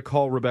actually going to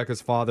call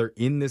Rebecca's father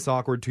in this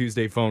Awkward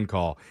Tuesday phone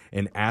call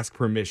and ask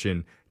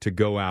permission to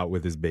go out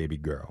with his baby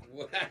girl.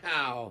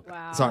 Wow.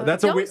 Sorry,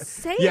 that's Don't a weird.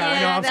 say Yeah,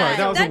 I know. I'm that. sorry.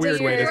 That was a That's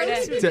weird way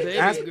weird.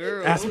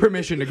 to ask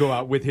permission to go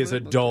out with his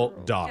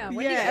adult daughter.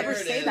 When do you ever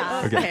say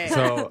that? Okay,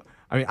 so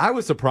I mean, I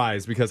was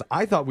surprised because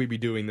I thought we'd be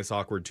doing this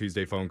Awkward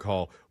Tuesday phone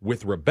call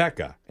with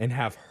Rebecca and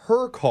have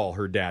her call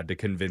her dad to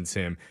convince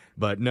him.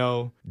 But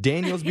no,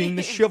 Daniel's being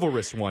the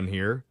chivalrous one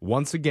here.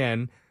 Once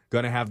again,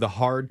 going to have the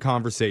hard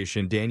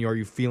conversation. Daniel, are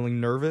you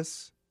feeling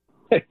nervous?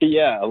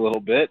 Yeah, a little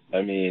bit.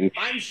 I mean,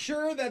 I'm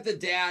sure that the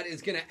dad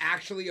is going to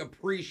actually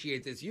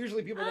appreciate this.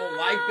 Usually people don't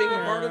like being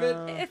a part of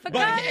it.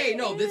 But hey,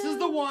 no, this is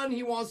the one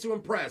he wants to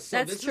impress. So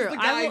That's this true. is the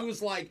guy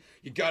who's like,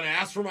 you got to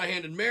ask for my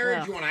hand in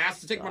marriage. You want to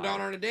ask to take my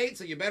daughter on a date,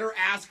 so you better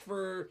ask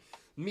for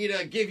me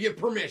to give you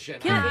permission.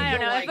 I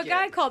don't know. Like If a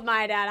guy called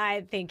my dad,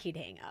 I think he'd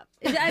hang up.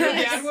 Your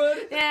dad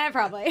would? Yeah,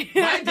 probably.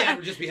 My dad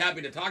would just be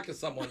happy to talk to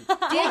someone. Oh,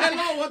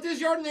 hello, what is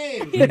your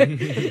name?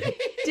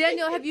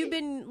 Daniel, have you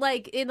been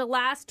like in the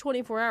last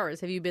 24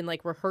 hours? Have you been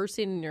like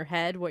rehearsing in your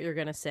head what you're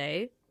gonna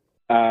say?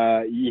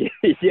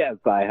 yes,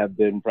 I have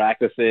been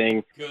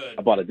practicing. Good.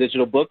 I bought a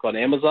digital book on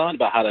Amazon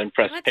about how to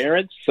impress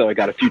parents, so I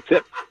got a few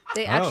tips.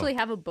 They actually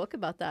have a book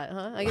about that,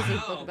 huh? I guess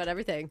there's a book about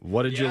everything.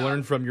 What did you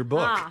learn from your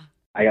book?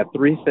 I got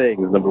 3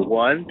 things. Number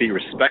 1, be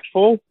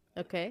respectful.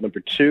 Okay. Number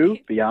 2,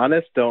 be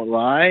honest, don't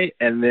lie.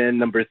 And then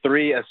number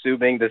 3,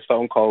 assuming this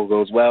phone call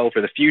goes well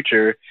for the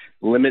future,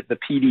 limit the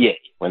PDA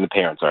when the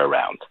parents are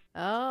around.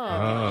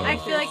 Oh. I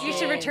feel like you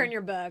should return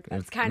your book.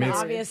 That's kind of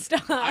obvious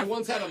stuff. I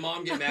once had a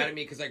mom get mad at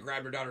me because I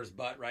grabbed her daughter's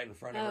butt right in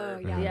front of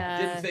her.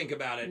 Yeah. Didn't think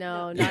about it.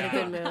 No, not a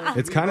good move.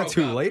 It's kind of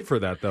too late for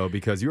that, though,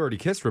 because you already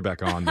kissed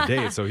Rebecca on the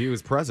date, so he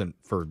was present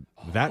for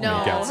that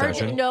makeout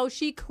session. No,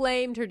 she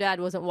claimed her dad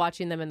wasn't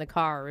watching them in the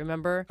car,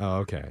 remember? Oh,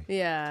 okay.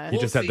 Yeah. He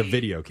just had the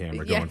video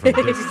camera going from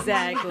a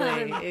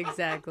distance.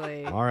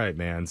 Exactly. All right,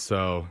 man.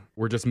 So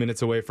we're just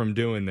minutes away from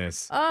doing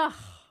this. Ugh.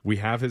 We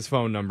have his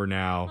phone number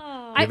now.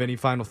 Do you have any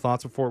final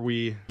thoughts before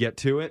we get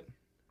to it?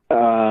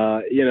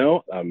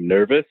 I'm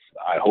nervous.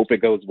 I hope it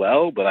goes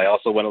well, but I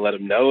also want to let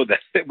him know that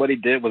what he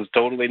did was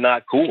totally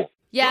not cool.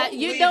 Yeah,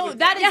 you know,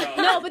 that is,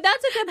 no, but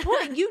that's a good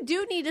point. You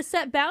do need to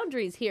set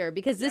boundaries here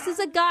because this is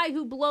a guy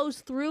who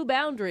blows through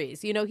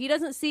boundaries. You know, he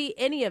doesn't see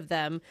any of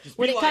them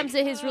when it comes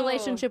to his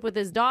relationship with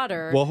his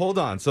daughter. Well, hold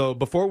on. So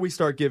before we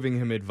start giving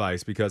him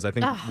advice, because I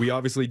think we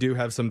obviously do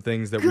have some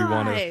things that we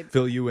want to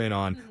fill you in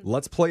on,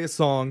 let's play a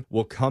song.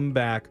 We'll come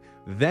back.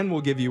 Then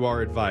we'll give you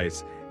our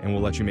advice, and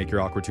we'll let you make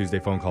your Awkward Tuesday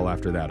phone call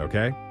after that,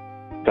 okay?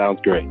 Sounds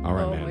great. All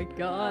right, man. Oh, my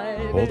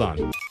God. Hold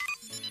on.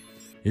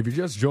 If you're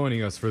just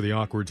joining us for the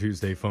Awkward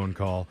Tuesday phone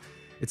call,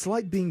 it's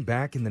like being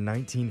back in the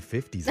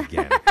 1950s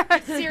again.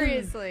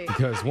 Seriously.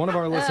 Because one of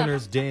our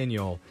listeners,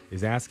 Daniel,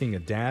 is asking a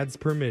dad's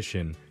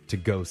permission to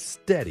go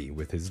steady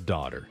with his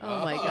daughter.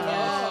 Oh, my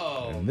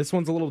God. And this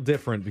one's a little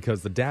different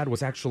because the dad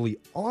was actually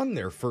on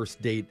their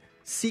first date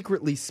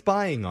secretly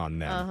spying on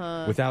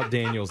them without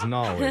Daniel's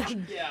knowledge.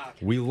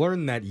 We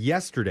learned that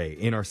yesterday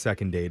in our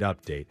second date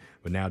update,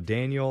 but now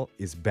Daniel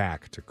is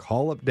back to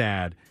call up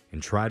dad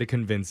and try to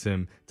convince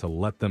him to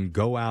let them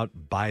go out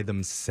by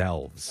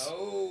themselves.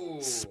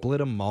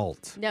 Split a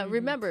malt. Now,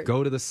 remember.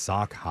 Go to the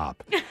sock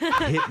hop.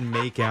 Hit and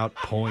make out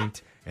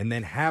point. And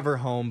then have her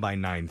home by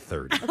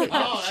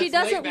 9:30. She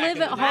doesn't live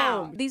at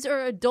home. These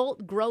are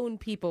adult, grown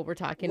people we're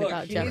talking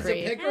about, he needs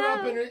Jeffrey. to pick her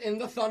up in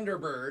the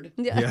Thunderbird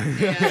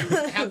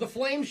and have the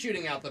flame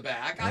shooting out the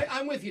back.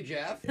 I'm with you,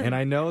 Jeff. And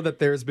I know that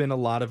there's been a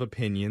lot of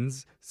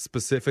opinions,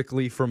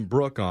 specifically from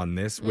Brooke on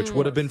this, which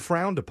would have been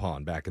frowned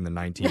upon back in the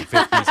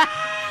 1950s.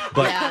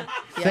 But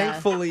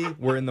thankfully,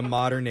 we're in the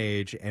modern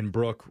age, and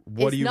Brooke,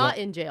 what do you want?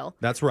 Not in jail.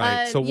 That's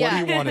right. So what do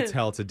you want to to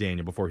tell to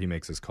Daniel before he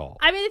makes his call?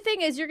 I mean, the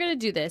thing is, you're going to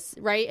do this,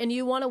 right? And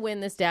you want to win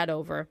this dad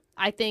over.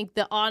 I think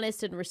the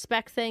honest and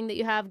respect thing that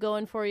you have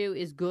going for you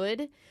is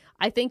good.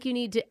 I think you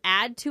need to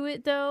add to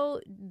it,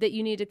 though, that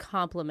you need to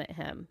compliment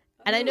him.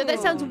 And I know that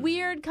sounds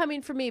weird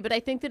coming from me, but I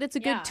think that it's a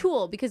good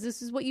tool because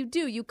this is what you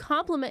do. You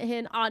compliment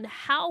him on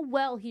how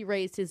well he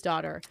raised his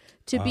daughter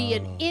to be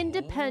an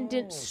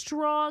independent,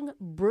 strong,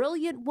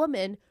 brilliant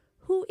woman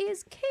who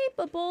is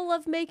capable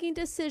of making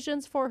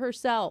decisions for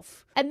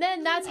herself. And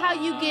then that's how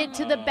you get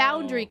to the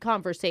boundary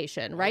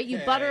conversation, right? You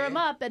butter him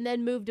up and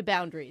then move to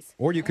boundaries.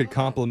 Or you could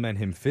compliment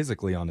him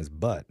physically on his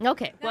butt.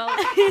 Okay, well.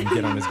 And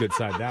get on his good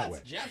side that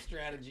way. Jeff's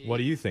strategy. What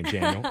do you think,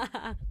 Daniel?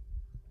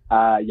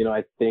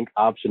 I think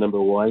option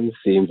number 1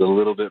 seems a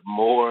little bit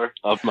more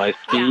up my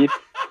speed.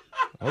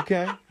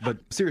 Okay. But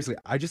seriously,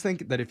 I just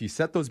think that if you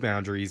set those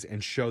boundaries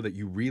and show that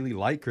you really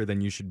like her,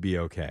 then you should be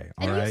okay.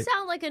 All And right? you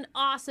sound like an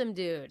awesome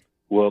dude.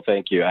 Well,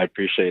 thank you. I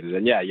appreciate it.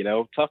 And yeah,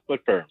 tough but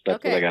firm.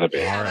 That's what I got to be.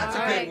 All right. That's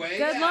a good way.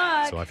 Good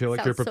luck. So I feel like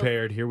Sounds you're so-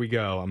 prepared. Here we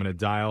go. I'm going to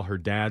dial her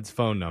dad's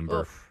phone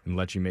number and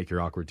let you make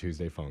your Awkward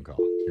Tuesday phone call.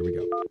 Here we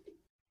go.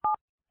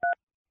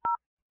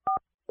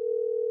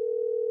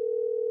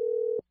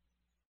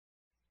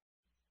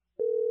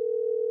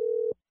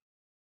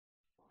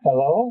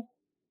 Hello?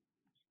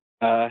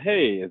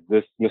 Hey, is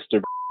this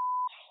Mr.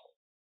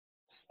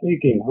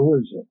 Speaking. Who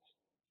is it?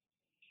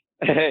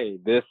 Hey,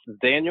 this is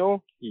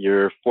Daniel,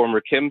 your former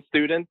Kim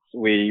student.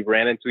 We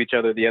ran into each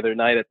other the other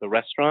night at the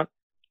restaurant.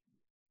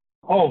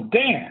 Oh,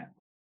 Dan.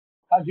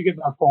 How'd you get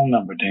my phone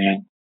number,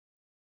 Dan?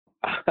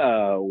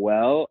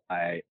 Well,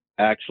 I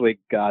actually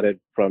got it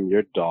from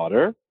your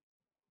daughter.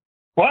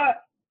 What?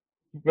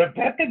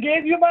 Rebecca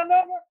gave you my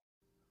number?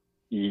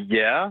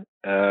 Yeah,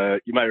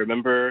 you might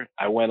remember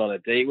I went on a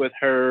date with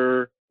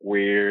her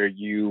where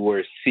you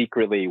were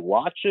secretly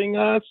watching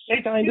us,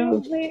 kind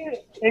of.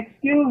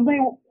 Excuse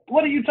me?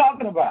 What are you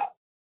talking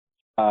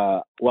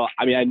about? Well,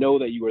 I mean, I know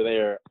that you were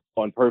there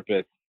on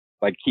purpose,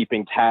 like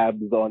keeping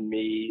tabs on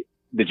me.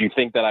 Did you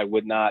think that I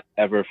would not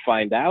ever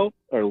find out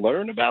or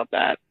learn about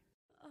that?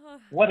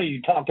 What are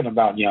you talking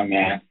about, young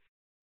man?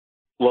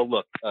 Well,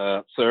 look,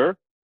 sir,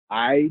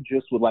 I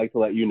just would like to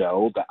let you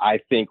know that I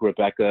think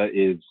Rebecca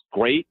is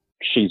great.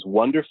 She's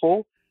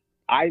wonderful.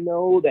 I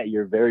know that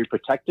you're very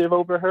protective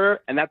over her,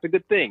 and that's a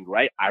good thing,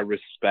 right? I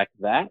respect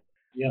that.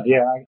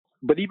 Yeah.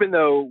 But even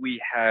though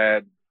we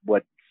had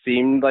what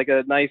seemed like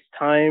a nice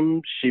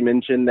time, she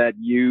mentioned that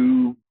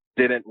you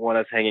didn't want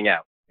us hanging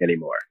out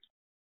anymore.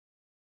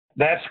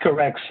 That's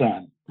correct,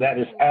 son. That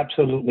is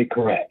absolutely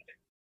correct.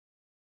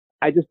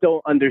 I just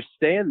don't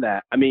understand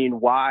that. I mean,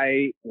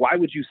 why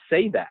would you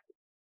say that?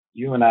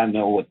 You and I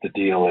know what the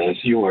deal is.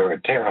 You were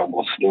a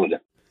terrible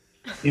student.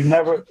 You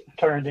never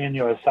turned in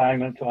your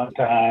assignments on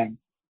time.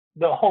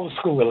 The whole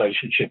school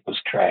relationship was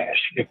trash,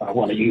 if I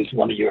want to use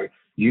one of your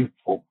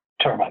youthful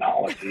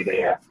terminology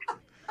there.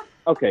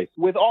 Okay,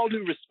 with all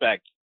due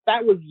respect,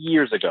 that was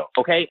years ago,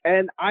 okay?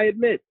 And I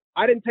admit,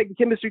 I didn't take the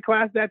chemistry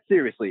class that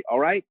seriously, all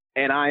right?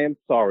 And I am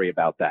sorry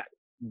about that.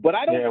 But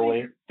I don't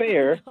think it's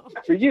fair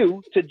for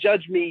you to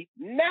judge me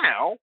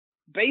now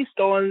based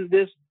on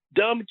this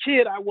dumb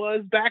kid I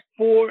was back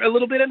for a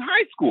little bit in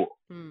high school.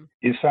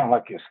 You sound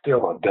like you're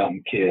still a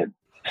dumb kid,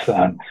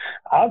 son.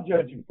 I'll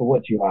judge you for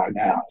what you are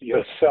now.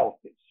 You're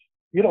selfish.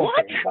 You don't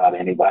care about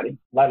anybody,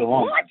 let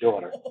alone my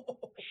daughter.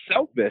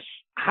 Selfish?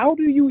 How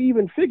do you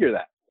even figure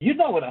that? You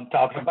know what I'm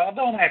talking about.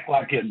 Don't act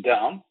like you're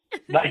dumb,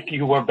 like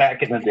you were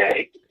back in the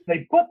day.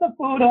 They put the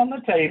food on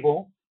the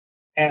table,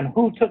 and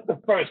who took the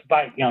first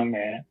bite, young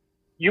man?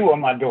 You or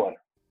my daughter?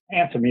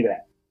 Answer me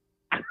that.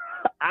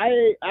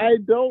 I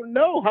don't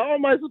know. How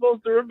am I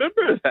supposed to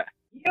remember that?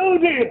 You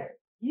did.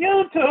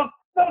 You took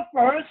the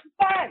first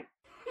bite.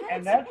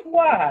 And that's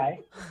why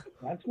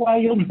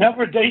you'll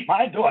never date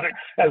my daughter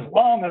as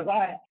long as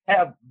I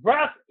have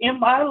breath in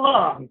my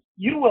lungs.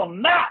 You will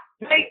not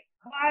date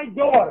my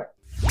daughter.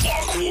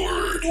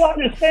 You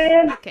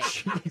understand? Okay.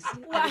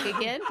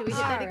 Again? Do we hit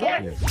that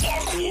again?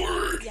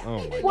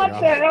 Oh my What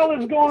God. the hell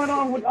is going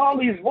on with all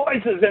these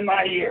voices in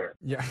my ear?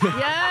 Yeah.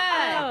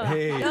 Yeah.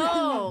 Hey,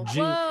 No.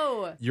 Gene,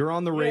 Whoa. you're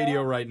on the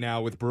radio right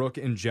now with Brooke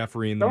and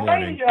Jeffrey in the The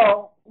morning.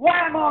 radio?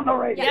 Why am I on the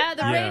radio? Yeah,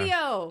 the Yeah.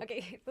 radio.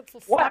 Okay, let's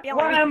Why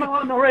am I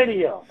on the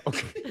radio? All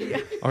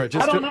right,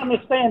 I don't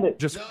understand it.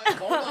 Just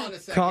Hold on a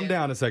second. calm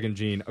down a second,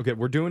 Gene. Okay,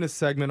 we're doing a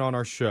segment on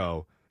our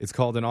show. It's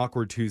called an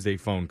Awkward Tuesday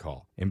phone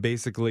call. And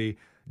basically,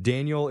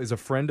 Daniel is a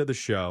friend of the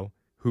show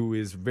who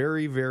is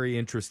very, very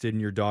interested in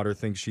your daughter,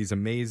 thinks she's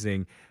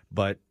amazing,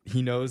 but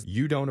he knows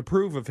you don't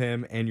approve of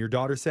him, and your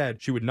daughter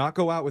said she would not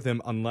go out with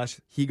him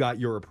unless he got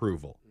your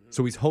approval.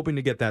 So he's hoping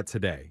to get that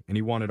today, and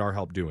he wanted our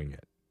help doing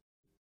it.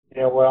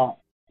 Yeah,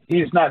 well,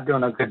 he's not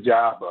doing a good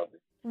job of it.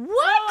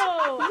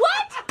 What?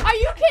 What? Are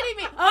you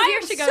kidding me? I here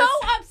am she goes. so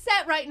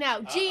upset right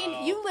now.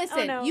 Gene, you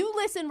listen. Oh, no. You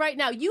listen right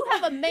now. You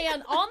have a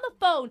man on the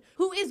phone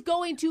who is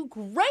going to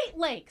great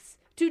lengths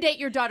to date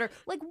your daughter.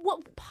 Like,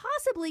 what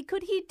possibly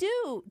could he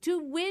do to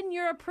win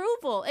your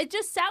approval? It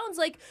just sounds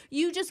like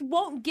you just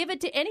won't give it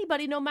to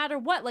anybody no matter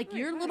what. Like,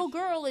 your little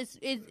girl is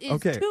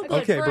Okay, too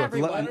good okay, for Brooke,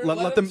 everyone.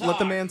 let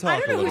the man talk I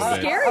don't know a little who's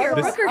bit. scarier,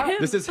 Brooke or him.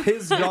 This is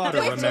his daughter,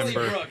 Definitely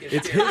remember? Brooke is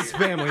It's his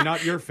family,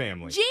 not your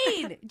family.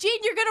 Gene,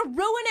 you're going to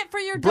ruin it for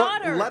your Brooke,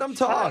 daughter. let him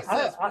talk.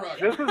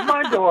 This is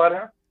my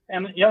daughter.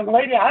 And young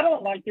lady, I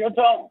don't like your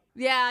tone.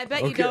 Yeah, I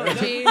bet you Okay. don't,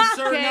 Gene.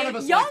 Sir, none of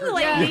us Young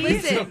like her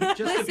lady, tone. listen, Just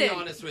to be listen,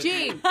 honest with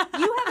Gene, you.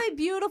 you have a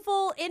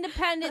beautiful,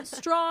 independent,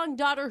 strong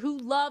daughter who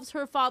loves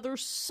her father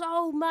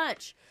so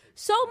much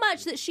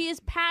that she is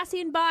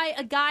passing by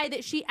a guy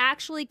that she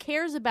actually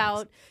cares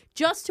about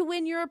just to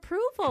win your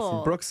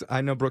approval.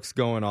 I know Brooke's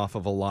going off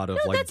of a lot of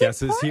No, that's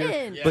guesses here,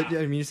 important. but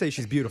I mean, you say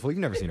she's beautiful. You've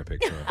never seen a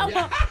picture of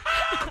her.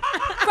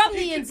 From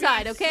the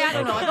inside, okay? I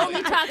don't know. I've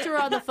only talked to her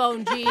on the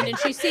phone, Gene, and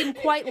she seemed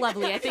quite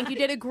lovely. I think you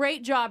did a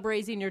great job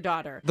raising your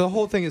daughter. The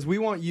whole thing is we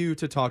want you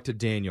to talk to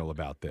Daniel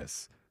about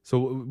this. So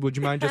would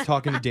you mind just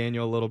talking to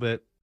Daniel a little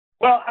bit?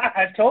 Well,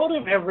 I told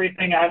him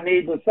everything I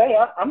need to say.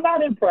 I'm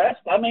not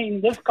impressed. I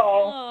mean, this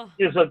call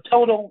is a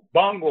total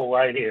bungle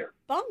right here.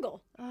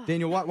 bungle.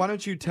 Daniel, why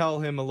don't you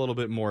tell him a little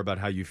bit more about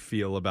how you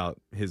feel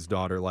about his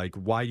daughter? Like,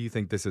 why do you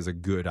think this is a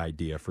good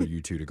idea for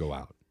you two to go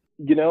out?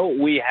 You know,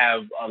 we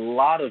have a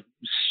lot of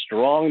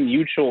strong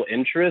mutual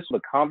interests.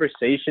 The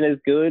conversation is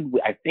good.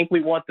 I think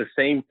we want the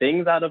same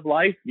things out of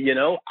life, you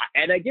know.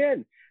 And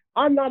again,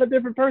 I'm not a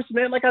different person,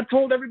 man. Like I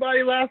told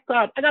everybody last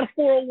time, I got a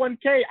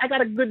 401k. I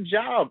got a good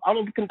job. I'm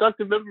a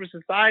productive member of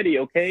society,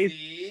 okay?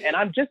 See? And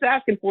I'm just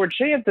asking for a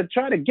chance to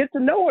try to get to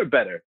know her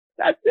better.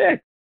 That's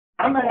it.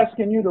 I'm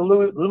asking you to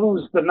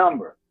lose the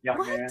number, young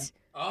man.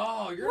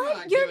 Oh,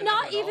 You're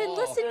not even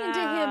listening to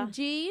him,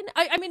 Gene.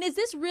 I mean, is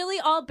this really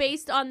all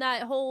based on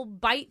that whole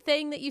bite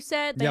thing that you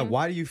said? Yeah,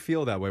 why do you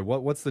feel that way?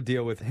 What's the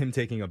deal with him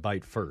taking a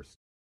bite first?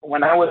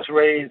 When I was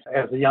raised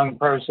as a young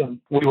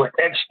person, we were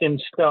etched in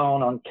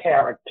stone on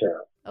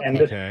character.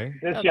 Okay.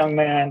 And this young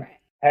man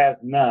has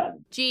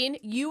none. Gene,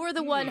 you were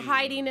the one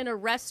hiding in a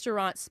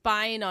restaurant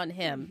spying on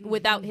him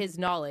without his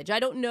knowledge. I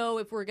don't know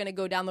if we're going to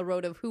go down the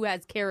road of who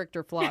has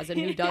character flaws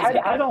and who doesn't.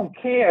 I don't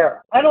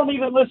care. I don't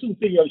even listen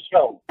to your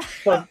show.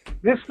 So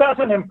this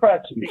doesn't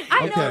impress me.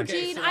 I know,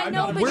 Gene. I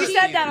know, but you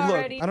said that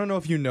already. Look, I don't know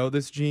if you know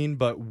this, Gene,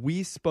 but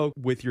we spoke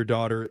with your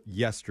daughter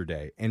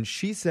yesterday, and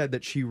she said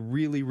that she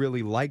really,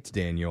 really liked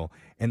Daniel,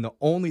 and the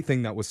only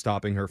thing that was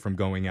stopping her from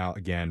going out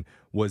again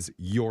was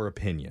your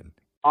opinion.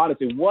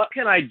 Honestly, what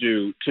can I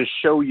do to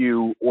show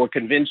you or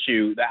convince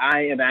you that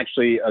I am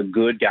actually a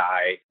good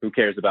guy who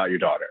cares about your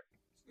daughter?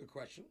 Good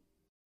question.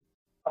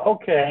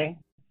 Okay.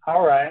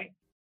 All right.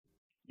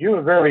 You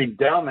were very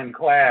dumb in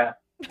class.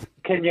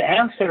 Can you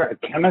answer a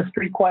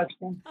chemistry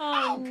question?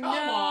 Oh,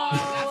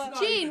 no.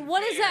 Gene,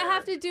 what does that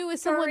have to do with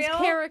someone's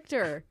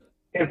character?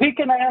 If he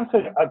can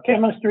answer a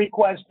chemistry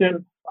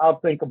question, I'll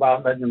think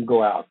about letting him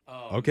go out.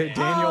 Okay,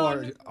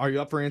 Daniel, are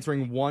you up for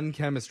answering one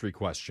chemistry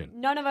question?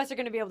 None of us are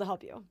going to be able to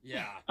help you.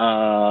 Yeah.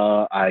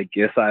 I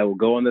guess I will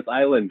go on this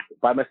island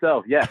by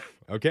myself. Yes.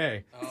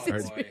 Okay.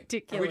 This is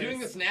ridiculous. Are we doing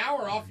this now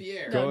or off the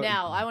air? No,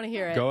 now. I want to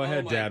hear it. Go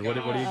ahead, Dad. What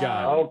do you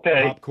got?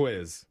 Okay. Pop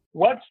quiz.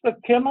 What's the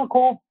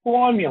chemical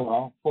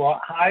formula for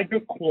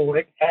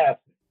hydrochloric acid?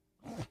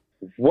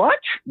 What?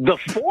 The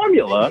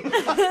formula?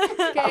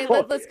 Okay,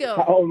 let's go.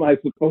 How am I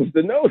supposed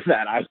to know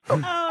that?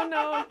 Oh,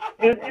 no.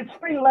 It's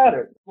 3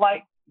 letters,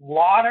 like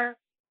water,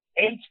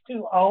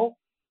 H2O.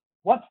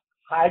 What's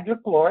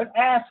hydrochloric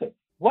acid?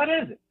 What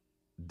is it?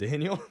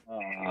 Daniel?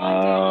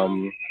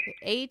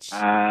 H.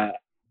 I'm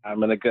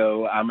gonna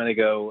go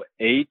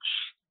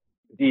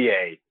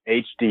HDA.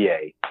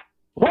 HDA.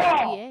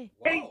 Wrong.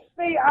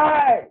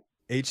 HCI.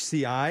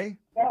 HCI?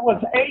 That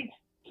was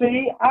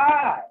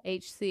HCI.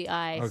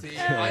 HCI. Okay.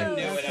 I knew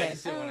it. I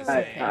just didn't want to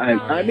say it.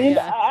 I mean,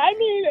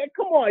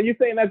 come on. You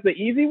saying that's the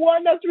easy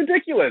one? That's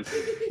ridiculous.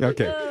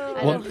 Okay.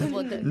 Well,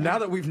 now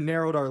that we've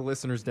narrowed our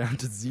listeners down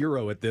to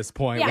 0 at this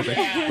point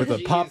with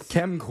a pop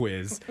chem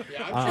quiz.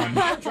 I'm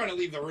trying to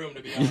leave the room,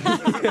 to be honest.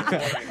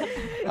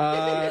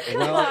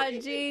 Come on,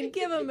 Gene.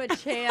 Give him a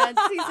chance.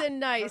 He's a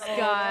nice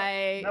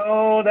guy.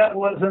 No, that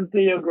wasn't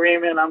the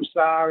agreement. I'm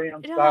sorry.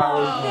 I'm sorry.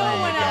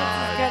 No one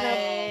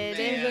else is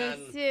going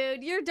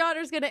Dude, your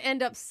daughter's going to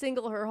end up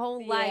single her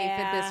whole life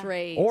at this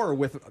rate. Or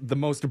with the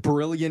most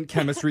brilliant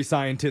chemistry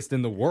scientist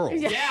in the world.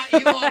 Yeah,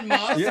 Elon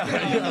Musk.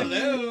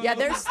 Yeah,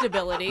 there's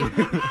stability.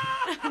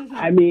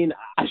 I mean,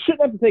 I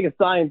shouldn't have to take a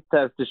science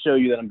test to show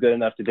you that I'm good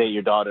enough to date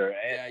your daughter.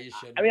 Yeah, you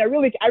should. I mean, I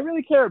really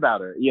care about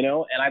her, you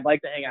know, and I'd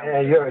like to hang out with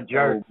her. Yeah, you're a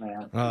jerk,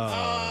 man.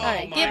 All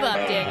right, give up,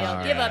 Daniel.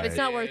 All Give up. right. It's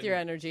not worth your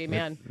energy,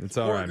 man. It's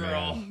all right,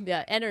 man.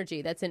 Yeah,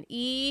 energy. That's an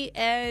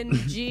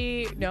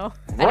E-N-G. No.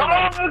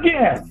 Wrong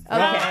again.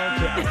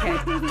 Okay.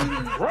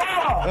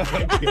 Wrong.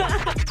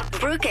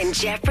 Brooke and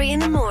Jeffrey in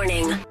the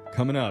morning.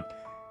 Coming up,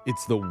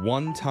 it's the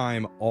one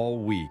time all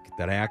week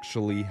that I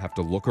actually have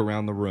to look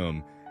around the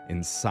room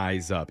and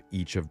size up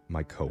each of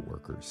my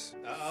coworkers.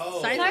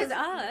 Size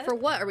up? For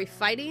what? Are we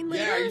fighting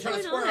later? Yeah, are you trying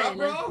to square up,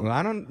 bro? Well,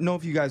 I don't know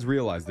if you guys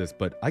realize this,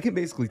 but I can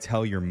basically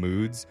tell your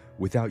moods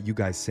without you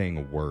guys saying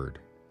a word.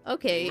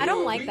 Okay. I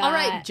don't like that. All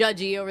right,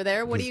 judgy over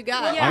there. What do you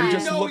got? Yeah, I'm we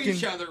just know looking.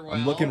 each other well.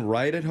 I'm looking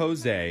right at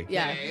Jose.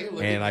 Yeah.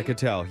 And I could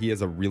tell he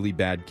has a really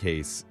bad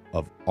case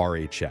of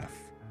RHF.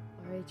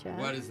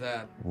 What is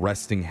that?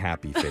 Resting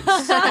happy face. He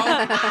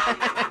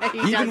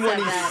Even does when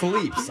he that.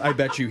 sleeps, I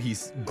bet you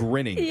he's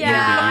grinning. ear to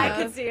Yeah, ear. I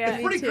can see It's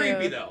it. pretty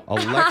creepy, though.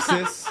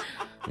 Alexis,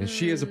 and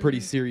she has a pretty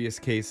serious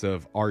case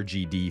of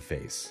RGD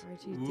face.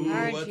 Ooh,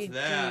 what's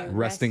that?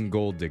 Resting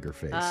gold digger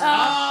face.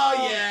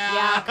 Oh, yeah.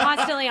 Yeah,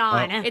 constantly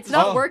on. It's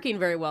not working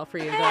very well for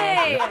you, though.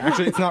 Hey.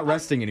 Actually, it's not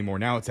resting anymore.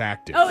 Now it's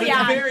active. Oh, It's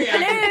yeah. very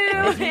active.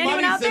 Hello. There's Anyone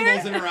money out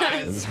there? symbols in her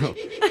eyes. So-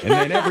 and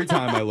then every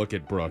time I look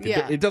at Brooke,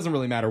 Yeah. it doesn't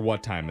really matter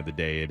what time of the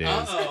day it is,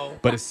 Uh-oh.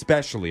 but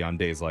especially on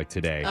days like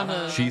today,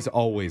 she's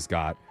always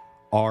got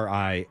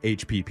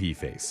RIHPP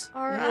face.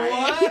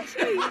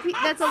 R-I-H-P-P.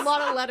 That's a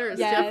lot of letters,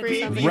 Yeah,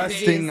 Jeffrey. it's-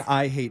 Resting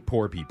I hate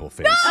poor people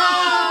face.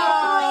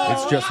 Oh,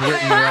 It's just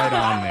written right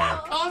on there.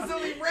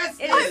 Constantly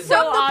resting. It's so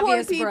From the poor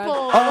obvious, people.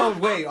 Brooke. Oh,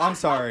 wait, I'm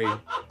sorry.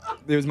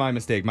 it was my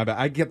mistake. My bad.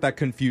 I get that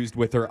confused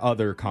with her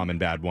other common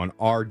bad one,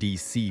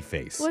 RDC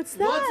face. What's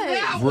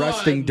that?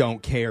 Resting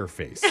don't care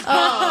face. Oh,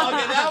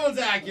 okay, that one's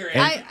accurate.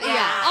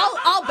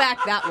 I'll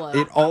back that one.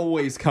 It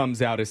always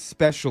comes out,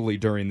 especially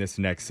during this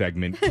next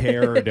segment.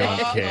 Care or don't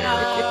care.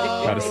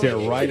 Got to stare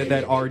right at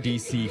that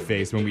RDC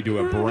face when we do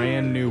a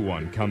brand new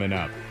one coming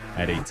up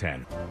at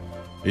 8:10.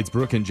 It's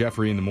Brooke and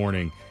Jeffrey in the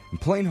morning. And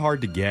plain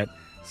hard to get,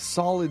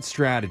 solid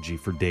strategy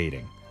for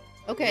dating.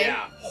 Okay.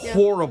 Yeah.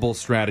 Horrible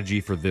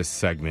strategy for this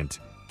segment.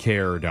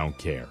 Care or don't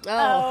care.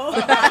 Oh.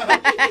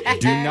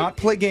 Do not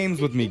play games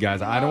with me,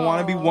 guys. I don't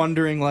want to be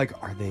wondering, like,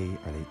 are they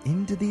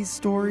into these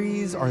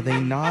stories? Are they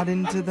not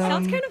into them?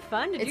 Sounds kind of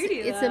fun to do.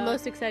 It's the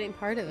most exciting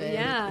part of it.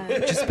 Yeah.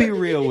 Just be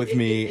real with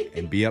me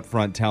and be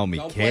upfront. Tell me,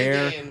 Don't play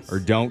care games. or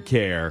don't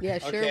care. Yeah,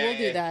 sure, Okay. we'll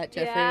do that,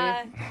 Jeffrey.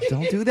 Yeah.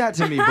 Don't do that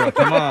to me, Brooke.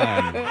 Come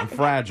on. I'm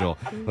fragile.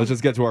 Let's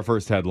just get to our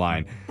first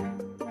headline.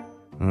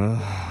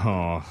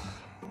 I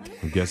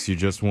guess you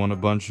just won a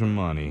bunch of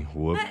money.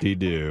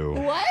 Whoop-de-doo.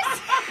 What?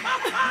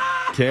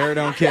 Care or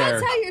don't care.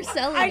 That's how you're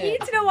selling I it.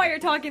 need to know why you're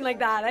talking like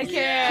that. I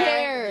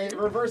can't.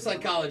 Reverse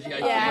psychology. I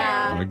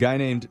Yeah. A guy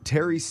named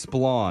Terry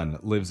Splon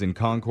lives in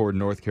Concord,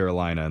 North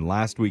Carolina, and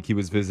last week he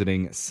was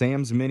visiting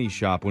Sam's Mini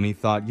Shop when he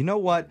thought, you know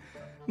what?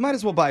 Might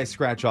as well buy a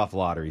scratch-off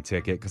lottery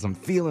ticket because I'm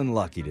feeling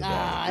lucky today.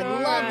 I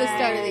love the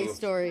start of these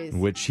stories.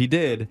 Which he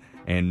did,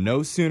 and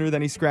no sooner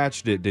than he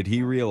scratched it did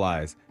he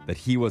realize that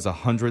he was a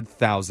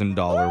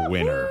 $100,000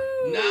 winner.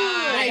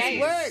 Nice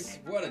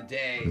work. What a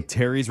day. And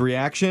Terry's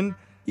reaction?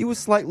 He was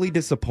slightly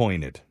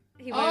disappointed.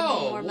 He wanted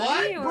more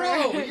money, or-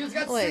 Bro, we just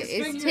got Wait, 6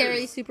 is figures.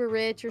 Terry super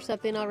rich or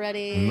something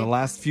already? In the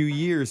last few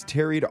years,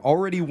 Terry had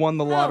already won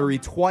the lottery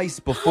twice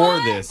before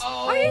this.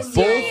 Are you Both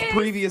serious?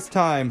 previous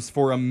times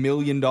for $1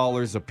 million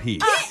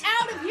apiece. Get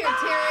out of here,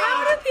 Terry!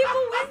 How do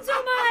people win so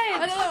I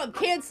much? don't know, I'm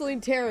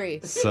canceling Terry.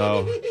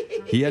 So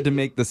he had to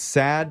make the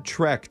sad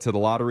trek to the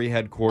lottery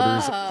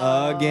headquarters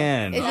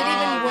again Is it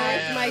even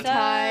worth my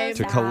time?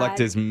 to collect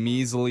his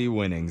measly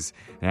winnings.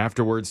 And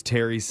afterwards,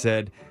 Terry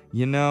said,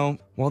 you know,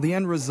 while the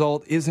end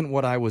result isn't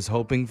what I was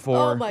hoping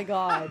for, Oh my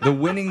god. the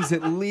winnings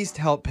at least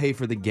help pay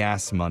for the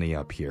gas money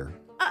up here.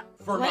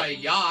 For my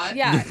yacht.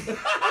 Yeah.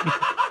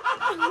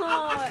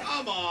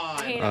 Come on.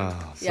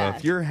 So Yeah.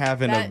 if you're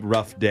having a That-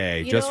 rough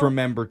day, you just know-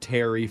 remember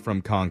Terry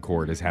from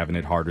Concord is having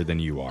it harder than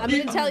you are. I'm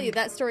going to tell you,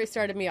 that story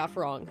started me off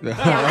wrong. Okay.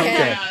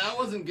 Yeah, that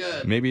wasn't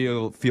good. Maybe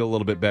you'll feel a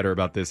little bit better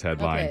about this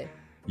headline. Okay.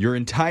 Your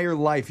entire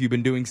life you've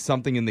been doing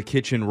something in the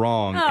kitchen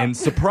wrong, and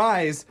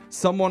surprise,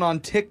 someone on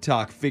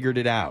TikTok figured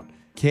it out.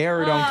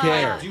 Care or don't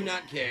care. I do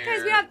not care.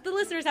 Guys, the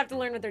listeners have to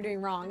learn what they're doing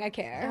wrong. I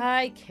care.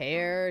 I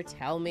care.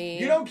 Tell me.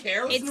 You don't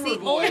care? Listen It's to her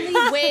the voice.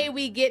 only way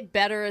we get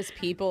better as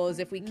people is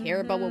if we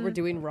care about what we're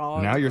doing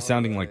wrong. Now you're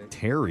sounding like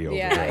Terry over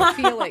Yeah, there. I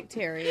feel like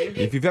Terry.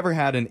 If you've ever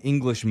had an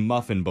English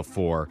muffin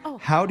before,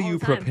 how do you all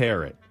the time.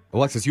 prepare it?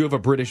 Alexis, you have a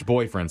British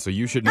boyfriend, so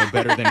you should know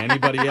better than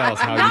anybody else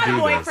how Not you a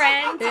do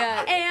boyfriend.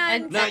 Yeah.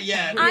 And Not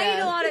yet. I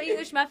eat a lot of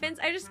English muffins.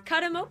 I just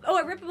cut them open. Oh,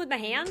 I rip them with my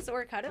hands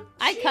or cut them.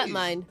 I cut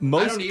mine. this.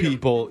 Most don't eat 'em.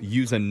 people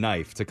use a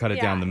knife to cut it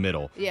Yeah. down the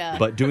middle. Yeah.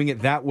 But doing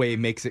it that way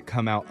makes it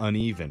come out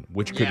uneven,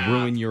 which could Yeah.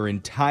 ruin your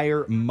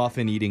entire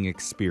muffin eating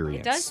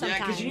experience. It does Yeah,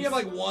 sometimes. because you have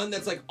like one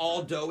that's like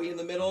all doughy in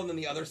the middle, and then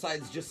the other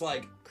side's just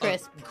like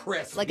Crisp.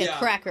 crisp, Like a yeah.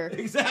 cracker.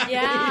 Exactly.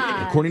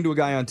 Yeah. According to a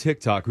guy on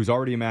TikTok who's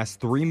already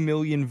amassed 3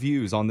 million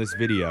views on this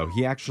video,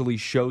 he actually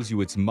shows you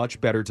it's much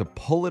better to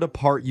pull it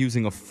apart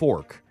using a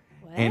fork.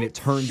 And it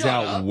turns Shut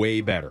out up.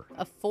 way better.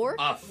 A fork?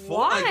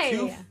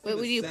 Why? Wait,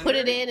 would you put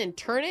it in and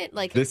turn it?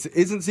 Like This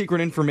isn't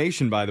secret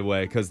information, by the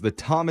way, because the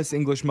Thomas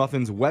English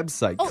Muffins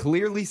website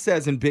clearly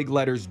says in big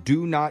letters,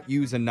 do not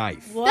use a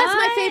knife. That's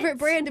my favorite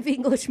brand of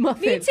English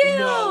muffin. Me too.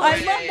 I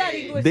love that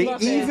English They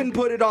muffin. even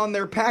put it on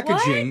their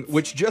packaging,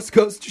 which just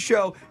goes to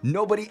show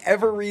nobody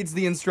ever reads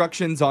the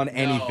instructions on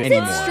anything Is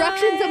anymore.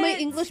 instructions on my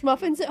English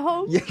muffins at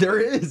home? Yeah, there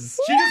is.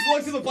 She just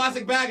looks at the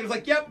plastic bag and is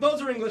like, "Yep,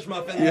 those are English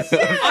muffins.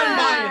 I'm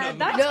buying them."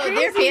 That's No,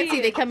 they're crazy.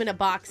 fancy. They come in a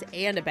box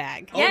and a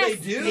bag. Oh, Yes,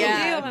 they do?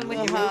 Yeah. I'm with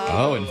you.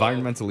 Oh,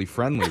 environmentally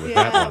friendly with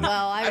that Yeah, one.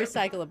 well, I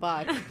recycle a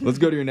box. Let's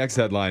go to your next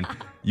headline.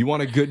 You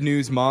want a good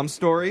news mom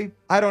story?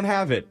 I don't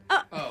have it.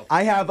 Oh.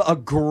 I have a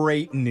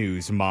great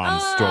news mom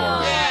story.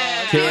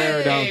 Yeah. Care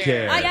or don't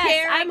care. I Yes,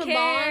 care. I I'm a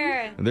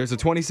care. There's a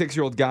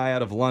 26-year-old guy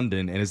out of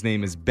London, and his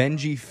name is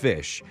Benji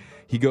Fish.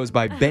 He goes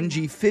by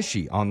Benji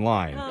Fishy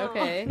online.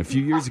 Okay. A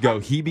few years ago,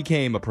 he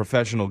became a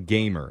professional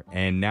gamer,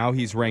 and now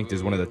he's ranked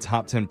as one of the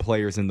top 10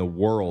 players in the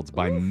world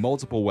by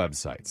multiple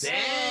websites.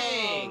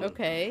 Dang.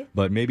 Okay.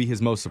 But maybe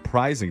his most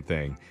surprising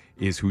thing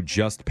is who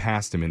just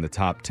passed him in the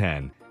top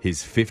 10,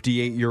 his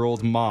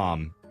 58-year-old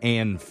mom,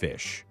 Ann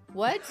Fish.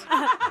 What?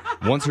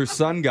 Once her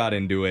son got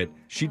into it,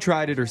 she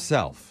tried it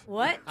herself.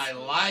 What? I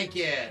like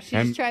it. She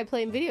just tried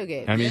playing video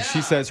games. I mean,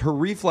 she says her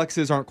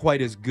reflexes aren't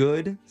quite as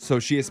good, so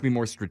she has to be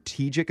more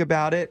strategic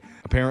about it.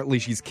 Apparently,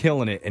 she's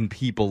killing it, and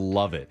people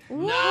love it.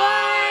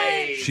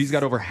 Nice. She's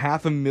got over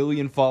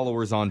 500,000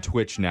 followers on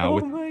Twitch now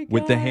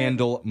with the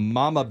handle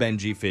Mama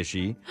Benji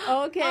Fishy.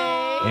 Okay.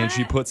 And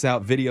she puts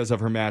out videos of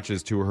her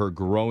matches to her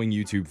growing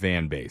YouTube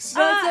fan base.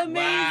 That's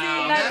amazing.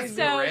 Wow, That's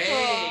so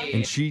cool.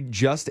 And she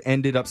just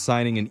ended up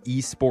signing an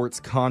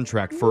esports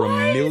contract for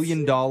 $1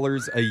 million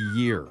a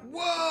year.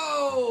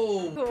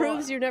 Whoa!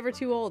 Proves you're never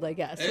too old, I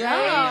guess.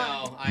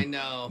 I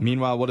know.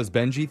 Meanwhile, what does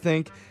Benji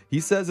think? He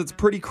says it's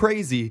pretty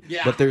crazy,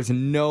 Yeah. but there's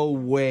no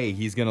way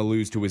he's going to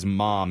lose to his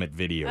mom at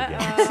video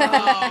games.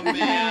 Oh,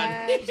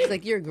 man. She's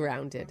like, you're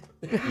grounded.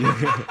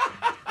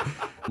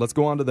 Let's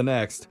go on to the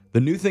next. The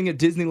new thing at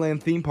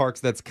Disneyland theme parks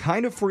that's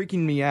kind of freaking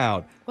me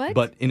out. What?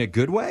 But in a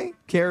good way?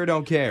 Care or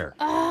don't care.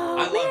 I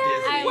love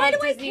Disney. Why do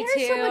Disney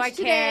care so too? much I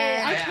today? care.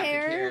 I have to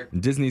care.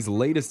 Disney's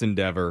latest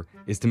endeavor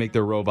is to make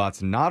their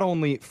robots not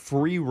only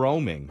free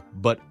roaming,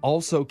 but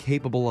also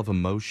capable of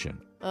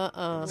emotion.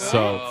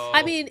 So,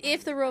 I mean,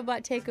 if the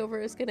robot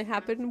takeover is going to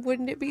happen,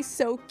 wouldn't it be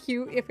so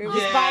cute if it was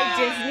Yeah. by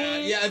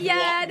Disney?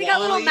 Yeah, They got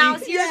little Wall-E.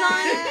 mouse ears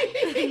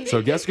on.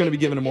 So guests are going to be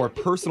given a more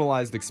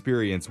personalized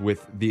experience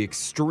with the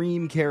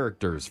extreme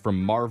characters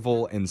from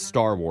Marvel and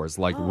Star Wars,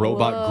 like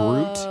Robot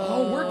Groot,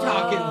 Oh, we're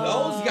talking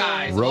those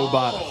guys.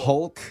 Robot Oh.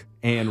 Hulk,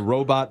 and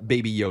Robot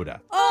Baby Yoda.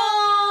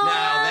 Now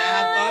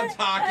that I'm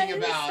talking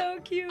about. so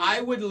cute.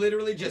 I would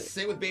literally just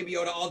sit with Baby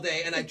Yoda all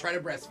day and I'd try to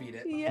breastfeed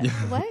it. Yeah.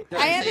 What? Did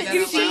I say that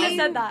You out shouldn't have loud?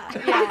 said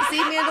that. I haven't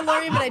seen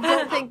Mandalorian, but I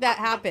don't think that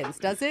happens,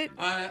 does it?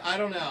 I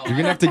don't know. You're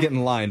going to have to get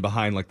in line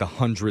behind like the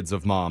hundreds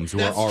of moms who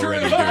That's are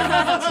already true. doing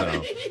that.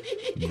 So.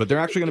 But they're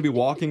actually going to be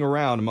walking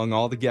around among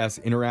all the guests,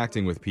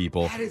 interacting with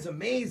people. That is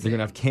amazing. They're going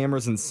to have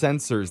cameras and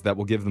sensors that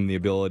will give them the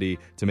ability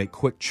to make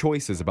quick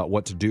choices about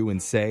what to do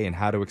and say and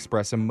how to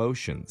express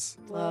emotions.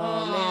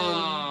 Oh,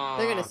 man.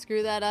 They're going to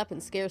screw that up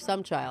and scare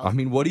some child. I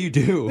mean, what do you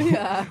do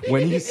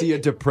when you see a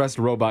depressed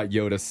robot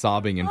Yoda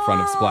sobbing in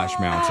front of Splash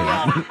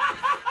Mountain?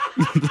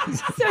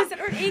 So is it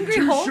an angry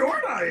Hulk?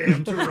 Short I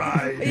am to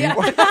ride.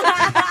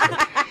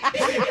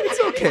 It's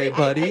okay,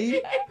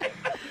 buddy.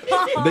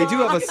 They do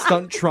have a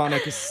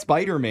Stuntronic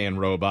Spider-Man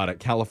robot at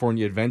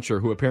California Adventure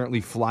who apparently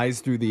flies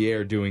through the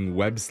air doing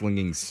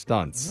web-slinging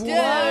stunts. Whoa,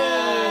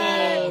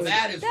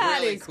 that is That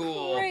really is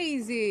cool.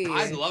 crazy.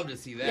 I'd love to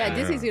see that. Yeah,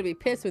 Disney's going to be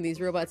pissed when these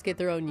robots get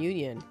their own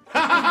union.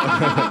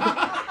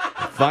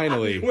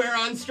 Finally, We're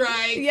on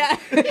strike. Yeah.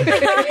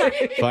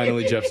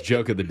 finally, Jeff's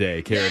joke of the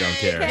day, care or don't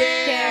care.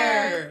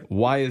 Care.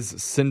 Why is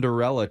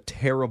Cinderella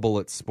terrible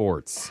at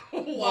sports?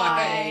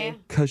 Why?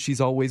 Because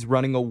she's always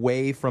running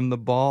away from the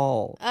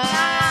ball. All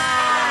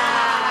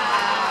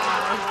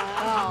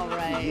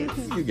right.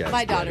 You guys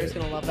My get daughter's it.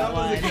 going to love that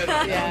one. That was a good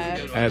one.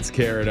 Yeah. That's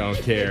care or don't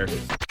care.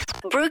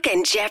 Brooke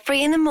and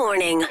Jeffrey in the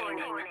morning.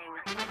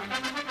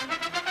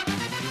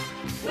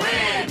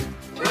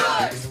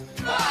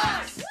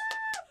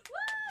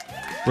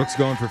 Brooke's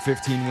going for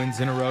 15 wins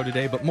in a row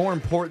today, but more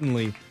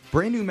importantly,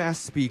 brand new mass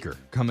speaker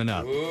coming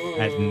up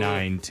at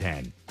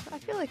 9:10. I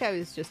feel like I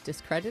was just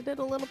discredited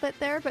a little bit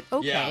there, but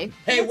okay. Yeah.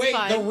 Hey, That's wait,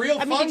 fine. the real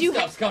I mean, fun you,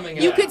 stuff's coming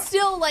You up. could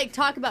still like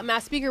talk about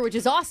mass speaker, which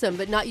is awesome,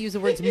 but not use the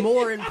words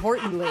more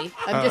importantly.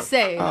 I'm just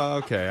saying. Oh,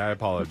 okay, I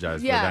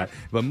apologize Yeah. for that.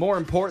 But more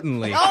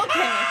importantly,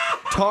 Okay.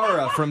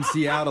 Tara from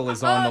Seattle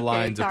is on the Okay,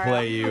 line to Tara.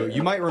 play you.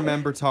 You might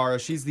remember Tara.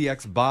 She's the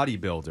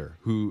ex-bodybuilder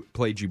who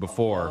played you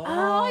before.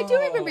 Oh, I do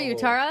remember you,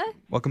 Tara.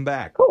 Welcome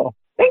back. Cool.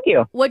 Thank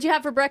you. What'd you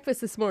have for breakfast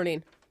this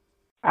morning?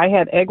 I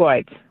had egg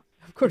whites.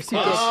 Of course you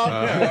did.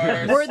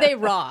 Of course. Were they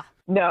raw?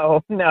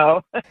 No.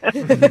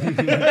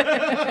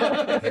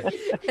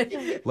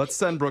 Let's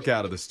send Brooke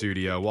out of the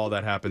studio. While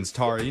that happens,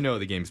 Tara, you know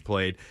the game's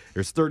played.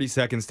 There's 30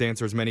 seconds to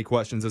answer as many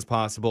questions as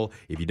possible.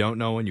 If you don't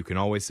know one, you can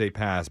always say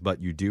pass,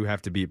 but you do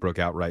have to beat Brooke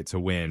outright to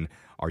win.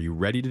 Are you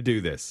ready to do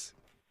this?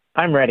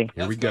 I'm ready.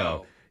 Here we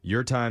go.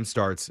 Your time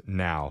starts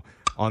now.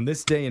 On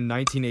this day in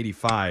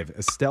 1985,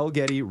 Estelle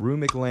Getty, Rue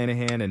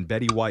McClanahan, and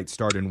Betty White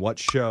starred in what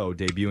show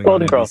debuting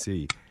Golden on Girls.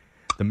 NBC?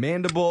 The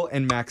mandible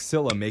and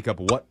maxilla make up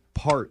what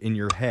part in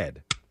your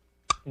head?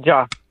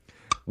 Jaw.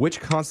 Which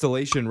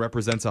constellation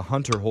represents a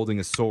hunter holding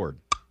a sword?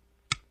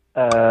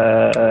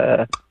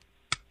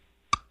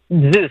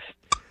 Zeus.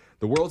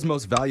 The world's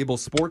most valuable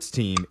sports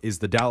team is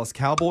the Dallas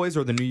Cowboys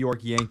or the New York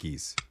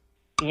Yankees?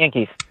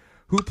 Yankees.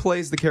 Who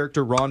plays the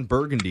character Ron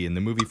Burgundy in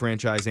the movie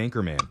franchise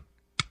Anchorman?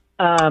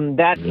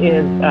 That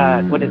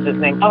is, what is his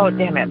name? Oh,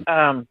 damn it.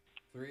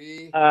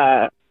 3,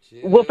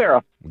 2. Will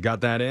Ferrell.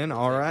 Got that in?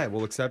 All right,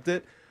 we'll accept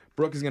it.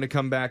 Brooke is going to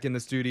come back in the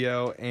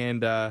studio.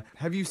 And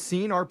have you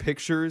seen our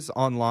pictures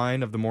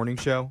online of the morning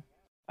show?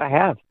 I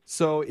have.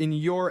 So in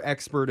your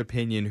expert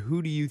opinion,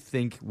 who do you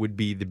think would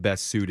be the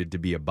best suited to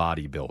be a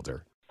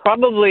bodybuilder?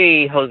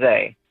 Probably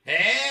Jose.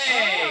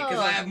 Hey, because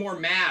I have more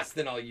mass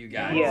than all you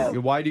guys. Yeah.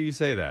 Why do you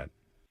say that?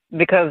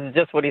 Because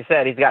just what he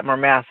said, he's got more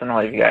mass than all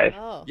of you guys.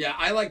 Oh. Yeah,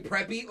 I like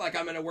prep eat like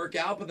I'm going to work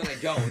out, but then I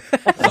don't.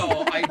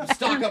 So I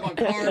stock up on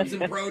carbs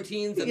and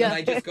proteins, and then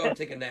I just go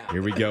take a nap.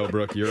 Here we go,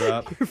 Brooke. You're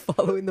up. You're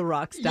following the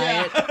Rock's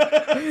diet.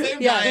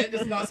 Same diet,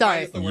 just not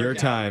Sorry. the Your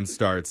workout. time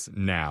starts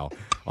now.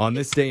 On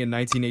this day in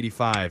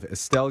 1985,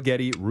 Estelle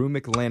Getty, Rue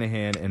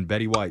McClanahan, and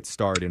Betty White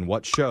starred in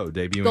what show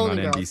debuting Golden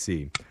on Girls.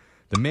 NBC?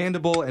 The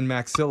mandible and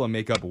maxilla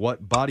make up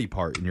what body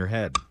part in your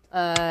head?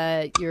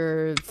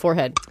 Your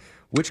forehead.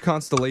 Which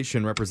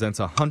constellation represents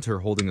a hunter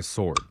holding a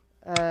sword?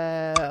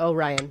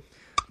 Orion.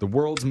 The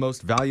world's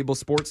most valuable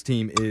sports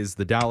team is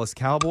the Dallas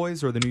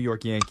Cowboys or the New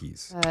York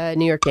Yankees?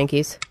 New York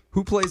Yankees.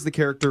 Who plays the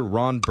character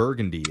Ron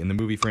Burgundy in the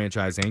movie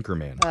franchise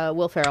Anchorman?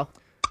 Will Ferrell.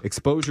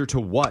 Exposure to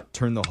what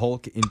turned the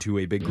Hulk into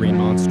a big green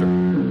monster?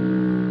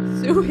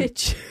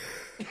 Sewage.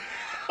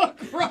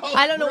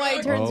 I don't know why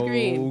it turns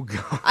green.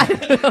 God. I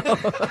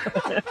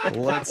don't know.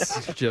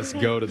 Let's just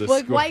go to the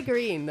Like, score. why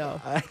green,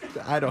 though?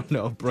 I don't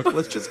know, Brooke.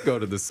 Let's just go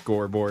to the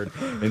scoreboard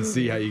and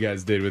see how you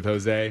guys did with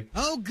Jose.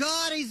 Oh,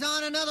 God, he's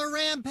on another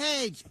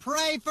rampage.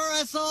 Pray for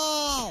us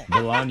all.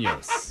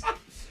 Bolaños.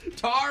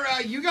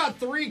 Tara, you got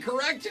 3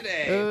 correct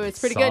today. Ooh, it's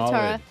pretty good,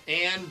 Tara.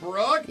 And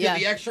Brooke, did Yeah.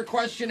 the extra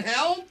question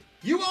help?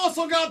 You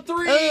also got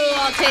 3. Ooh,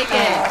 I'll take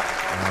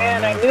it.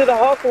 Man, I knew the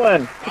Hulk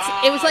one.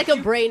 It was like a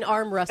brain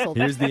arm wrestle.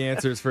 Here's the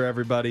answers for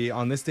everybody.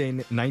 On this day in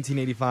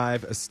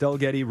 1985, Estelle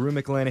Getty, Rue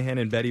McClanahan,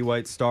 and Betty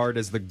White starred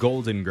as the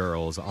Golden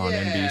Girls on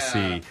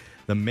NBC.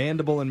 The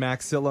mandible and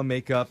maxilla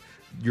make up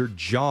your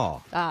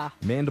jaw.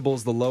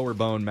 Mandible's the lower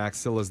bone,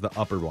 maxilla's the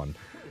upper one.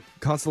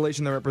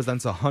 Constellation that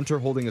represents a hunter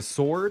holding a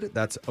sword,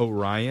 that's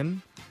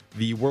Orion.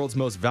 The world's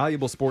most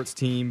valuable sports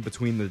team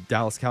between the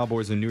Dallas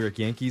Cowboys and New York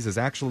Yankees is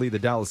actually the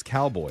Dallas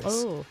Cowboys.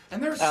 Oh.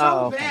 And they're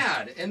so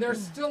bad, and they're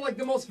still like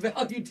the most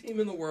valued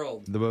team in the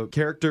world. The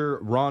character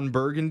Ron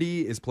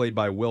Burgundy is played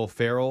by Will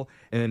Ferrell.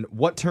 And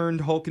what turned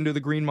Hulk into the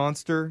Green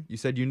Monster? You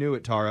said you knew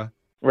it, Tara.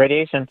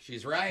 Radiation.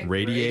 She's right.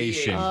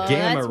 Radiation. Oh,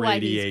 Gamma that's why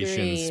he's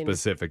radiation green.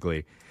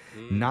 specifically.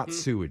 Not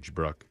sewage,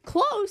 Brooke.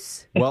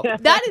 Close. Well,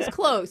 That is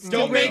close.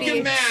 Don't to make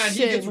him mad.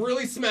 He radiation. gets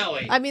really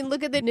smelly. I mean,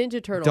 look at the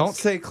Ninja Turtles. don't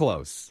say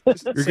close.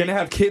 You're going to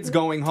have kids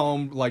going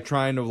home like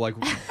trying to like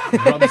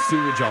rub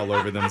sewage all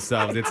over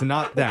themselves. It's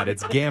not that.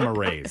 It's gamma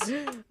rays.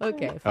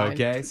 Okay, fine.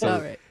 Okay? So, All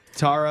right.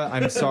 Tara,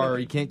 I'm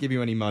sorry. Can't give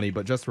you any money,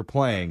 but just for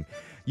playing,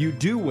 you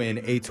do win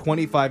a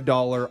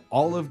 $25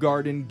 Olive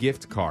Garden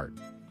gift card.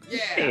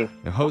 Yeah.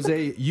 Now,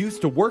 Jose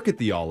used to work at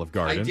the Olive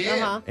Garden. I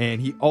did.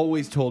 And he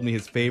always told me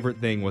his favorite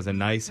thing was a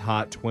nice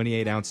hot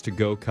 28-ounce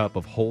to-go cup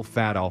of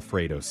whole-fat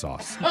Alfredo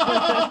sauce.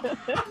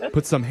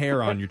 Put some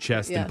hair on your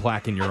chest and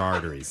plaque in your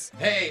arteries.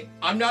 Hey,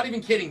 I'm not even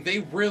kidding.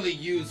 They really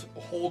use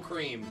whole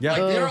cream. Yeah.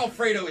 Like, their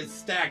Alfredo is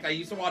stacked. I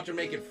used to watch them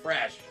make it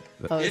fresh.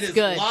 Oh, It it's is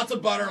good. lots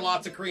of butter,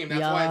 lots of cream.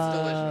 That's why it's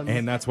delicious.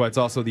 And that's why it's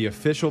also the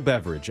official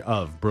beverage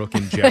of Brooke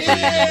and Jeffrey.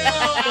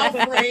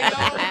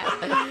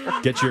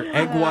 Alfredo. Get your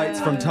egg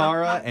whites from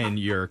Tara and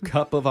your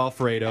cup of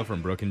Alfredo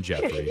from Brooke and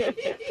Jeffrey.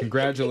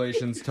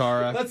 Congratulations,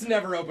 Tara. Let's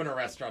never open a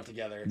restaurant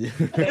together.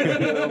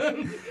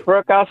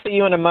 Brooke, I'll see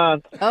you in a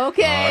month.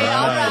 Okay,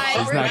 all right.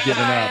 She's not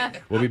giving up.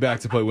 We'll be back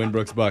to play Win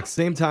Brooks Bucks.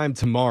 Same time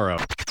tomorrow.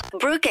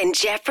 Brooke and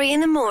Jeffrey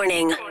in the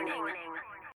morning.